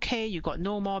 volt. Okay, you got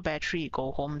no more battery,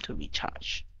 go home to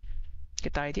recharge.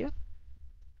 Get the idea?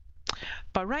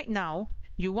 But right now,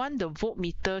 you want the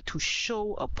voltmeter to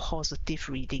show a positive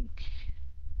reading.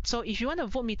 So if you want a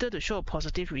voltmeter to show a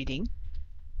positive reading,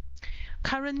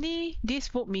 currently this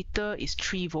voltmeter is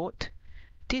 3 volt.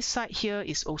 This side here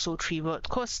is also 3 volt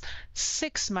because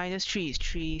 6 minus 3 is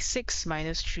 3, 6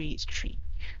 minus 3 is 3.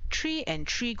 3 and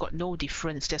 3 got no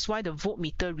difference. That's why the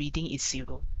voltmeter reading is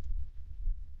 0.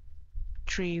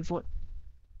 3 volt,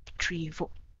 3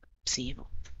 volt, 0.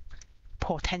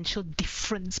 Potential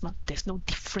difference, there's no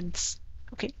difference.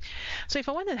 Okay, so if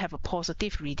I want to have a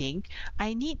positive reading,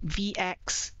 I need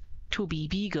Vx to be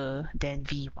bigger than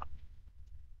V1.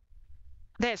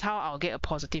 That's how I'll get a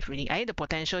positive reading. I need the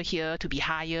potential here to be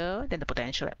higher than the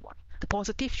potential at 1. The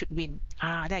positive should win.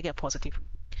 Then I get a positive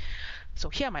reading. So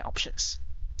here are my options.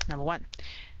 Number 1,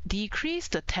 decrease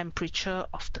the temperature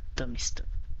of the thermistor.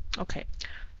 Okay,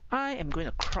 I am going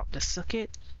to crop the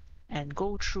circuit and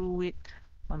go through it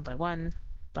one by one,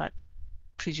 but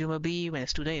presumably when a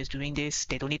student is doing this,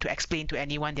 they don't need to explain to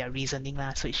anyone their reasoning,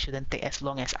 so it shouldn't take as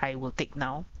long as I will take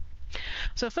now.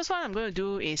 So the first one I'm going to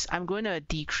do is I'm going to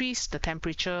decrease the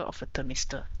temperature of the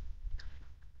thermistor.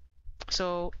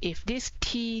 So if this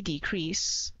T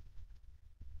decrease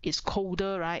is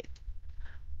colder, right,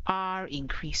 R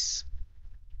increase.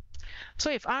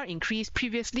 So if R increased,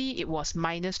 previously it was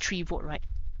minus 3 volt, right?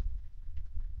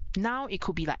 Now it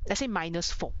could be like, let's say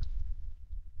minus 4.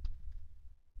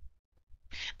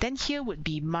 Then here would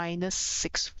be minus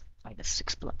 6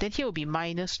 plus. Then here will be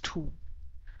minus 2.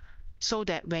 So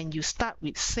that when you start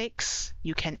with 6,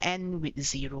 you can end with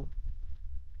 0.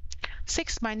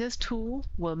 6 minus 2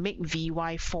 will make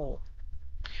Vy 4.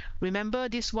 Remember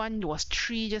this one was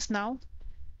 3 just now?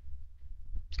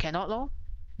 Cannot lor.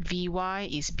 Vy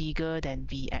is bigger than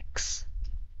Vx.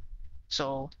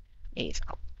 So A is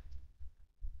out.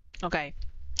 Okay.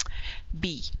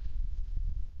 B.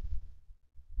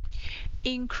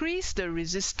 Increase the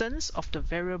resistance of the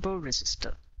variable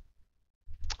resistor.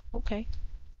 Okay.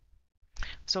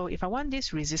 So if I want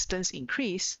this resistance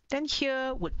increase, then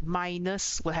here will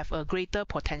have a greater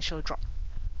potential drop.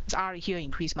 It's R here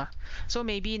increase ma. So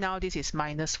maybe now this is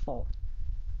minus 4.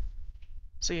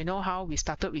 So you know how we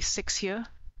started with 6 here?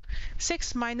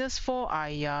 6 minus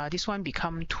 4, this one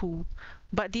become 2.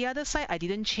 But the other side, I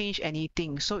didn't change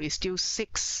anything. So it's still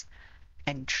 6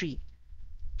 and 3.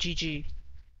 GG.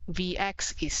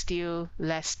 Vx is still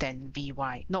less than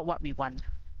Vy, not what we want.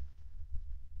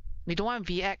 We don't want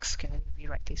Vx, can I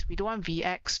rewrite this? We don't want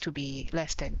Vx to be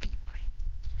less than Vy.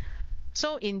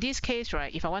 So in this case,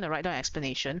 right, if I want to write down an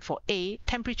explanation, for A,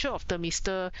 temperature of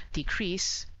thermistor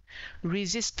decrease,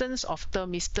 resistance of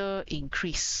thermistor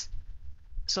increase.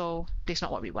 So this is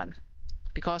not what we want.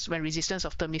 Because when resistance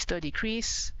of thermistor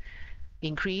increase,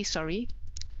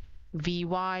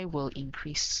 Vy will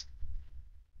increase.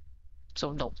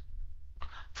 So no.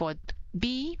 For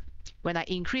B, when I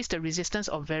increase the resistance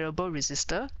of variable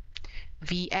resistor,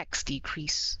 Vx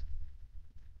decrease,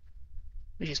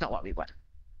 which is not what we want.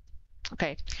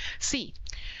 Okay. C,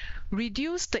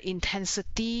 reduce the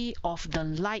intensity of the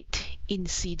light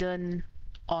incident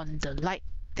on the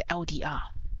LDR.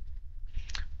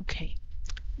 Okay.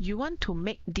 You want to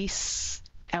make this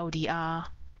LDR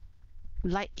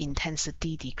light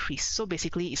intensity decrease. So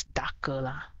basically it's darker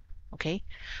lah. Okay.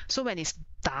 So when it's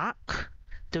dark,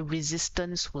 the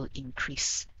resistance will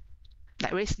increase.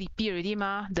 Like very sleepy already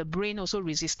ma, the brain also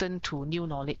resistant to new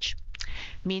knowledge.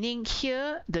 Meaning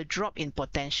here, the drop in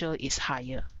potential is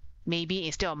higher. Maybe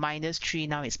instead of minus 3,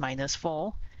 now it's minus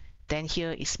 4. Then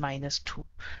here is minus 2.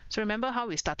 So remember how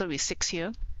we started with 6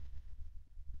 here?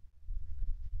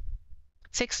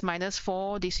 6 minus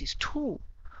 4, this is 2.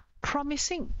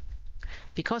 Promising.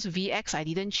 Because Vx I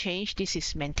didn't change, this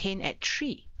is maintained at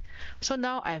 3. So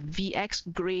now I have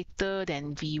Vx greater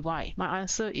than Vy. My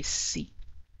answer is C.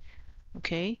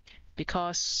 Okay,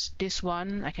 because this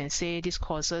one, I can say this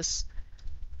causes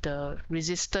the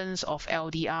resistance of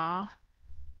LDR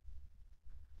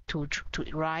to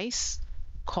rise,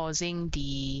 causing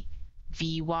the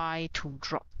Vy to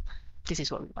drop. This is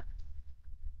what we want.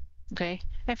 Okay,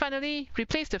 and finally,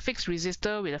 replace the fixed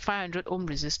resistor with a 500 ohm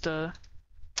resistor.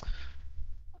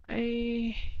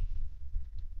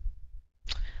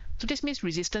 So this means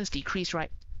resistance decrease,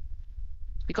 right?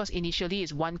 Because initially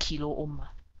it's 1 kilo ohm.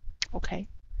 Okay.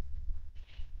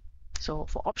 So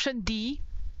for option D,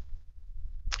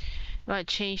 I'm going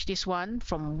to change this one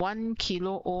from 1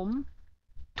 kilo ohm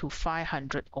to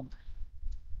 500 ohm.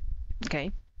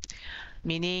 Okay.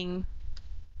 Meaning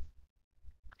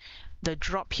the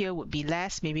drop here would be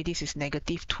less. Maybe this is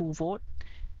negative 2 volt.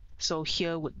 So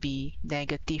here would be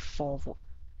negative 4 volt.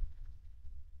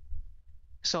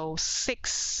 So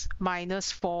 6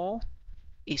 minus 4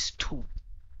 is 2.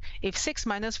 If 6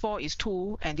 minus 4 is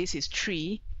 2 and this is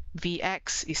 3,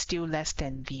 Vx is still less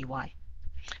than Vy.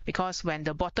 Because when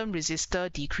the bottom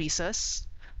resistor decreases,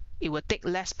 it will take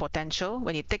less potential.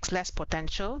 When it takes less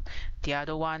potential, the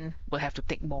other one will have to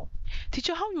take more.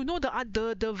 Teacher, how you know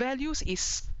the values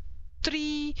is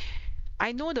 3?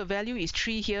 I know the value is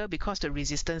 3 here because the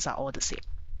resistance are all the same.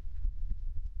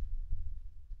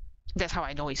 That's how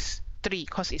I know it's 3,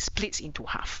 because it splits into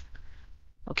half.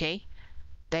 Okay?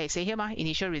 There it say here,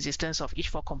 initial resistance of each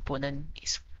 4 component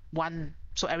is 1.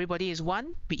 So everybody is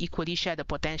 1. We equally share the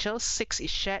potential. 6 is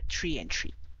shared, 3 and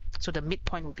 3. So the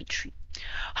midpoint will be 3.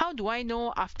 How do I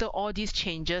know after all these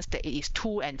changes that it is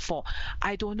 2 and 4?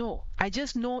 I don't know. I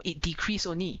just know it decreased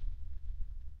only.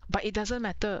 But it doesn't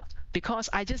matter, because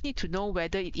I just need to know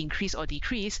whether it increased or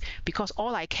decreased, because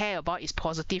all I care about is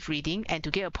positive reading, and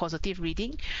to get a positive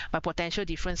reading, my potential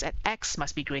difference at X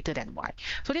must be greater than Y.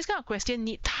 So this kind of question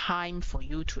need time for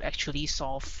you to actually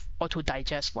solve or to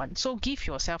digest one. So give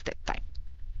yourself that time.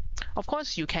 Of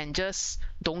course, you can just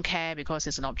don't care because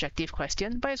it's an objective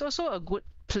question, but it's also a good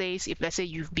place if, let's say,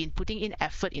 you've been putting in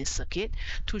effort in circuit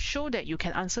to show that you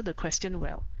can answer the question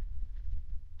well.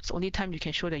 It's the only time you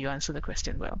can show that you answer the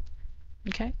question well.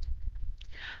 Okay?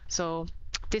 So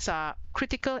These are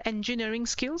critical engineering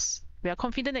skills. We are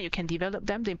confident that you can develop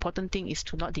them. The important thing is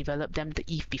to not develop them the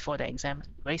eve before the exam.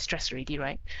 Very stressed already,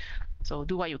 right? So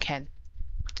do what you can.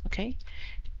 Okay.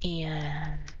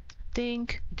 And I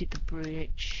think we did the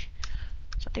bridge.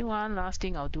 So I think one last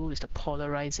thing I'll do is the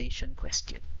polarization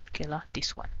question. Okay,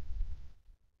 this one.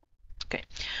 Okay.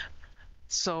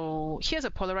 So here's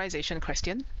a polarization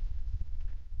question.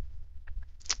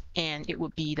 And it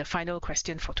would be the final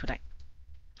question for tonight.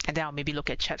 And then I'll maybe look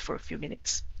at chat for a few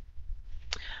minutes.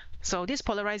 So this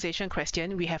polarization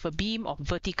question, we have a beam of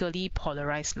vertically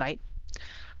polarized light.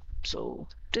 So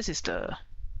this is the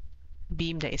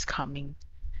beam that is coming.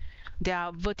 They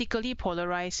are vertically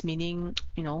polarized, meaning,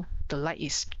 you know, the light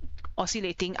is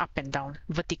oscillating up and down,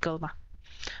 vertical.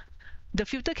 The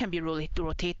filter can be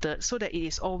rotated so that it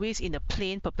is always in a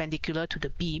plane perpendicular to the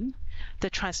beam.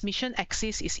 The transmission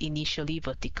axis is initially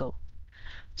vertical.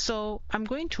 So I'm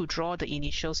going to draw the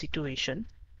initial situation.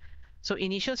 So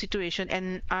initial situation,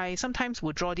 and I sometimes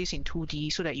will draw this in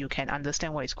 2D so that you can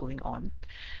understand what is going on.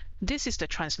 This is the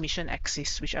transmission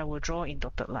axis, which I will draw in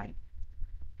dotted line.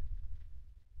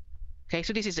 Okay,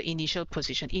 so this is the initial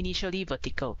position, initially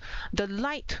vertical. The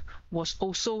light was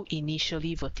also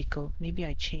initially vertical. Maybe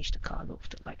I changed the color of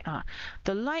the light.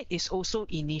 The light is also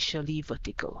initially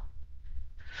vertical.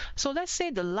 So let's say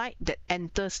the light that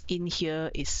enters in here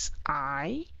is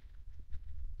I,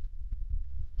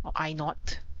 or I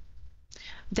naught.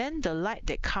 Then the light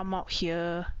that come out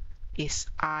here is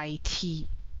IT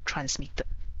transmitted.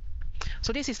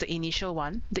 So this is the initial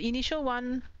one. The initial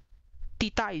one,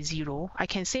 theta is 0. I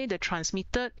can say the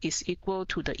transmitted is equal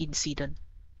to the incident.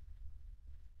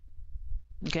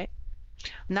 Okay.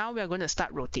 Now we are going to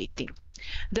start rotating.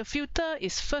 The filter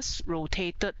is first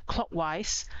rotated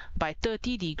clockwise by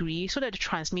 30 degrees so that the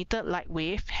transmitted light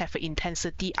wave have an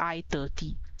intensity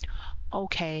I30.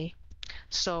 Okay.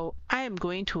 So I am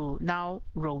going to now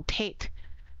rotate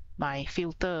my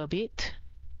filter a bit.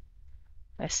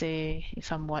 Let's say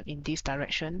somewhat in this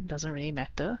direction, doesn't really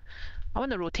matter. I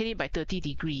want to rotate it by 30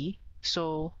 degrees.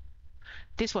 So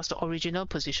this was the original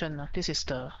position. This is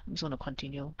the, I'm just going to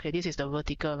continue. Okay, this is the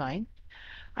vertical line.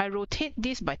 I rotate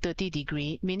this by 30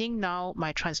 degrees, meaning now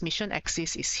my transmission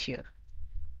axis is here,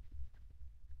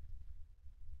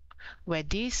 where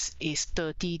this is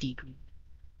 30 degrees.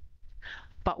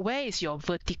 But where is your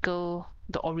vertical,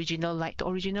 the original light? The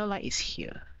original light is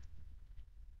here.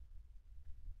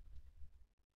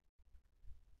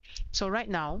 So right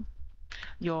now,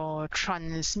 your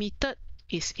transmitted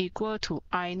is equal to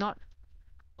I naught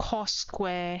cos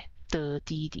square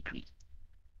 30 degrees.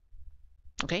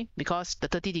 Okay, because the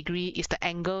 30 degrees is the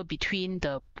angle between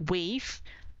the wave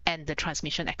and the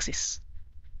transmission axis.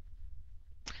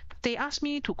 They asked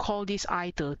me to call this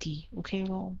I30. Okay,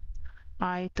 well,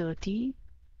 I30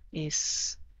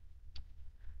 is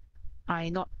I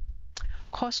naught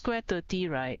cos square 30,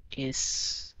 right,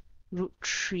 is root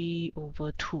 3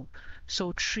 over 2.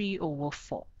 So 3 over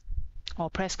 4. Or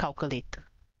press calculator.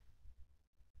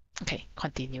 Okay,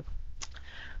 continue.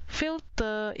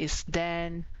 Filter is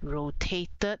then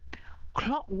rotated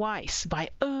clockwise by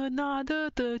another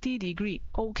 30 degrees.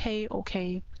 Okay,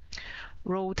 okay.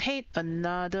 Rotate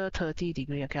another 30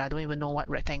 degrees. Okay, I don't even know what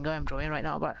rectangle I'm drawing right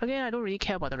now, but again, I don't really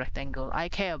care about the rectangle. I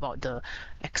care about the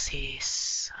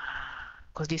axis.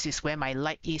 Because this is where my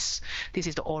light is. This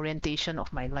is the orientation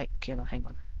of my light. Okay, no, hang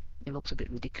on. It looks a bit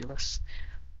ridiculous.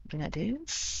 Something like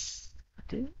this.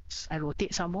 I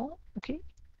rotate some more. Okay.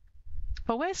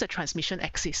 But where's the transmission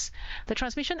axis? The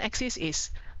transmission axis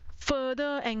is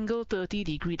further angle 30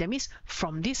 degrees. That means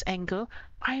from this angle,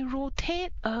 I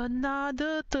rotate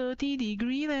another 30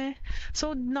 degrees.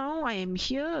 So now I am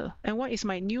here. And what is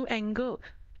my new angle?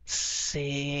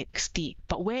 60.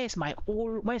 But where is my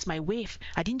wave?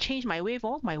 I didn't change my wave.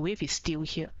 My wave is still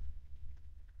here.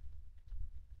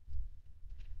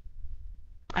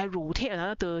 I rotate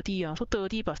another 30. So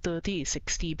 30 plus 30 is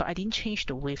 60. But I didn't change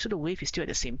the wave. So the wave is still at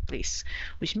the same place.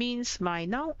 Which means my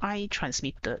now I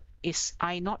transmitted is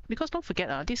I naught. Because don't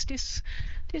forget, this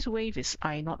wave is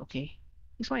I naught. Okay.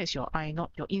 This one is your I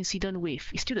naught. Your incident wave.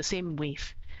 It's still the same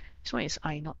wave. This one is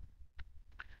I naught.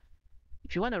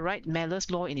 If you want to write Malus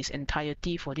law in its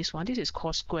entirety for this one, this is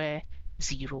cos square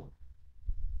 0.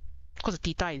 Because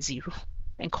the theta is 0.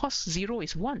 And cos 0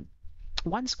 is 1.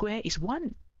 1 square is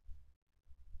 1.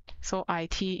 So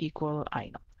IT equal I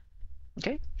naught.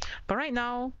 Okay? But right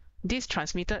now, this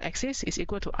transmitted axis is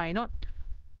equal to I naught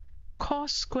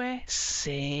cos square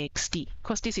 60.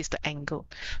 Because this is the angle.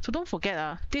 So don't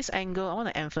forget, this angle, I want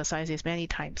to emphasize this many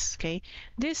times. Okay?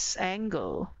 This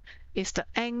angle is the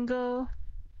angle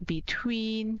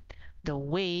between the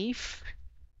wave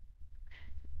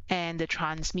and the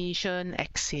transmission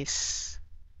axis.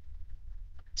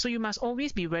 So you must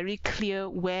always be very clear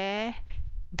where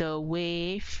the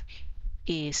wave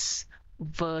is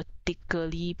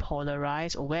vertically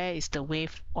polarized or where is the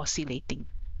wave oscillating.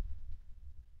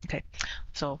 Okay,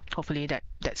 so hopefully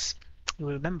that's you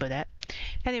remember that.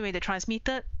 Anyway, the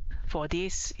transmitted for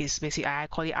this is basically, I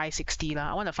call it I60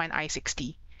 lah. I want to find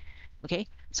I60. Okay,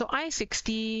 so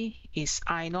I60 is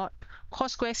I naught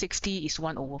cos square 60 is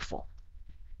 1/4.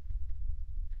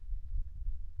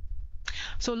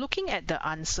 So looking at the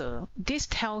answer, this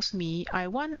tells me I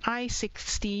want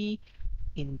I60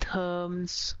 in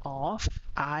terms of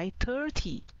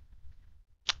I30.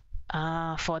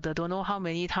 For the don't know how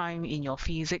many times in your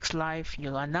physics life,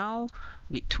 you are now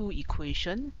with two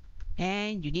equations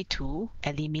and you need to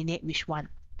eliminate which one?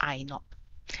 I naught.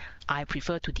 I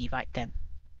prefer to divide them.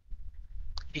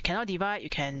 If you cannot divide, you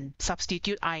can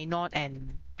substitute I naught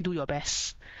and do your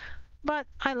best. But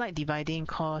I like dividing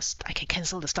because I can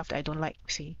cancel the stuff that I don't like,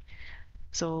 see.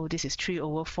 So this is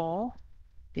 3/4.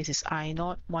 This is I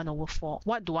naught 1/4.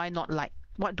 What do I not like?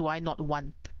 What do I not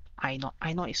want? I naught.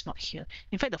 I naught is not here.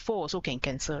 In fact, the 4 also can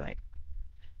cancel, right?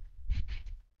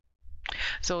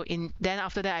 So then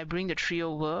after that, I bring the 3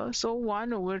 over. So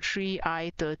 1/3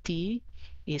 I30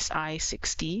 is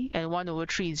I60, and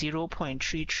 1/3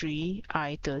 0.33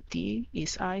 I30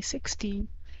 is I60.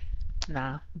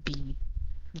 Nah, B.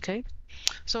 Okay,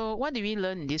 so what did we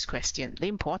learn in this question? The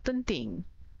important thing,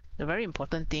 the very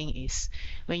important thing is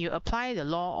when you apply the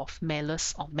law of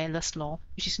Malus or Malus law,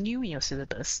 which is new in your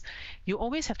syllabus, you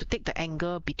always have to take the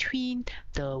angle between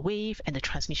the wave and the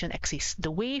transmission axis.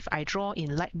 The wave I draw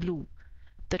in light blue.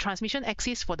 The transmission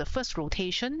axis for the first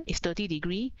rotation is 30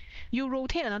 degrees. You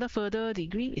rotate another further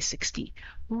degree is 60.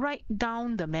 Write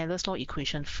down the Malus law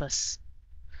equation first.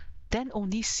 Then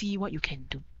only see what you can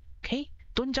do. Okay?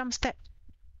 Don't jump step.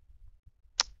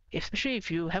 Especially if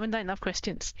you haven't done enough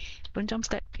questions, don't jump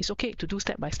step. It's okay to do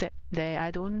step by step. I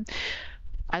don't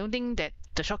think that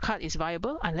the shortcut is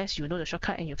viable unless you know the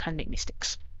shortcut and you can't make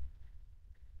mistakes.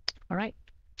 All right.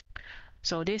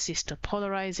 So this is the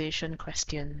polarization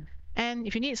question. And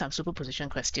if you need some superposition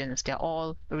questions, they're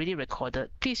all already recorded.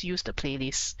 Please use the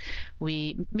playlist.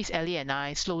 Miss Ellie and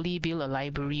I slowly build a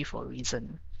library for a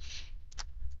reason.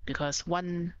 Because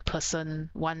one person,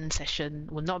 one session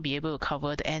will not be able to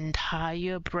cover the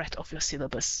entire breadth of your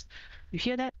syllabus. You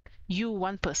hear that? You,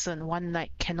 one person, one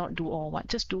night cannot do all one.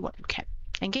 Just do what you can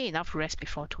and get enough rest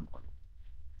before tomorrow.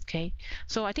 Okay,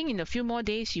 so I think in a few more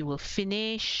days you will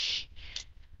finish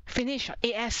your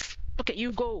AS. Look at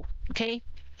you go. Okay,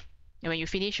 and when you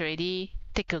finish already,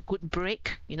 take a good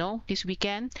break, this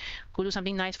weekend. Go do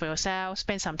something nice for yourself.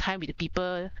 Spend some time with the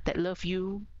people that love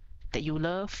you, that you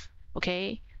love.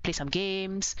 Okay, play some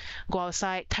games, go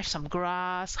outside, touch some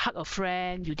grass, hug a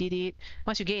friend. You did it.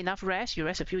 Once you get enough rest, you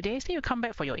rest a few days, then you come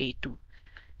back for your A2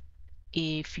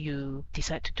 if you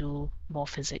decide to do more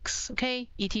physics. Okay,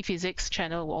 ET Physics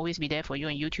channel will always be there for you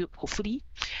on YouTube, hopefully,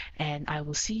 and I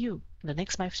will see you in the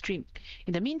next live stream.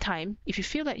 In the meantime, if you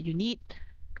feel that you need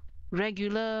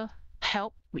regular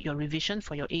help with your revision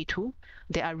for your A2,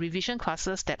 there are revision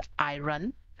classes that I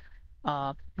run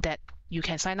that you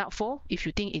can sign up for if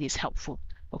you think it is helpful.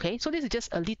 Okay, so this is just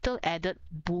a little added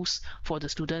boost for the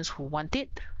students who want it.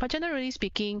 But generally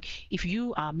speaking, if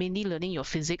you are mainly learning your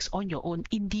physics on your own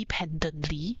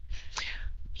independently,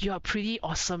 you are pretty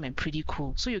awesome and pretty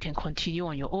cool. So you can continue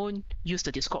on your own, use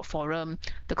the Discord forum.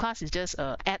 The class is just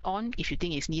an add-on if you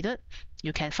think it's needed.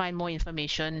 You can find more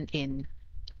information in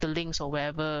the links or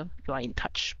wherever you are in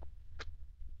touch.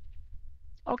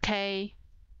 Okay.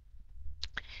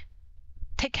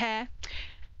 Take care.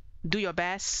 Do your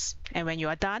best, and when you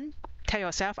are done, tell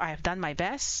yourself, I have done my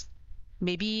best.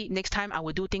 Maybe next time I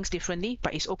will do things differently,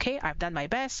 but it's okay. I've done my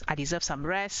best. I deserve some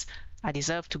rest. I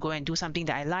deserve to go and do something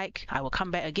that I like. I will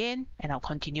come back again and I'll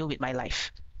continue with my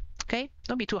life. Okay,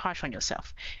 don't be too harsh on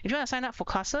yourself. If you want to sign up for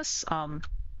classes,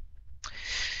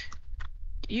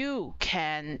 you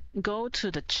can go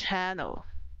to the channel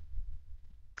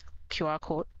QR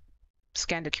code,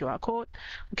 scan the QR code.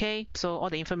 Okay, so all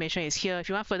the information is here. If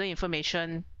you want further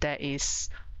information, there is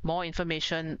more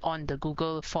information on the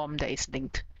Google form that is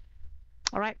linked.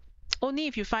 All right, only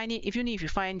if you find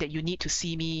that you need to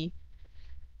see me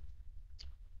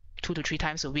 2 to 3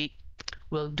 times a week,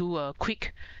 we'll do a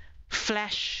quick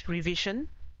flash revision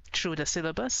through the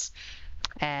syllabus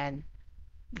and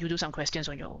you do some questions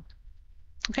on your own.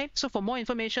 Okay, so for more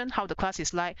information, how the class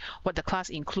is like, what the class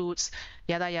includes,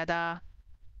 yada yada,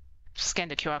 scan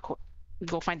the QR code,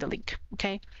 go find the link.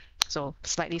 Okay, so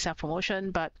slightly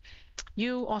self-promotion, but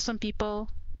you awesome people,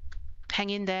 hang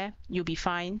in there, you'll be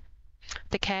fine.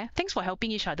 Take care. Thanks for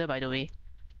helping each other, by the way.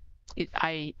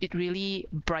 it really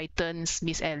brightens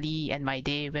Miss Ellie and my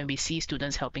day when we see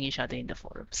students helping each other in the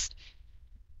forums,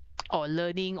 or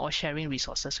learning or sharing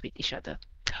resources with each other.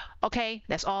 Okay,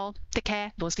 that's all. Take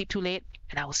care. Don't sleep too late,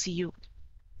 and I will see you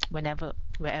whenever,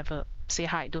 wherever. Say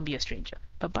hi. Don't be a stranger.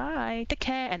 Bye bye. Take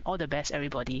care and all the best,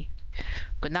 everybody.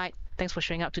 Good night. Thanks for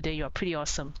showing up today. You are pretty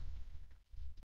awesome.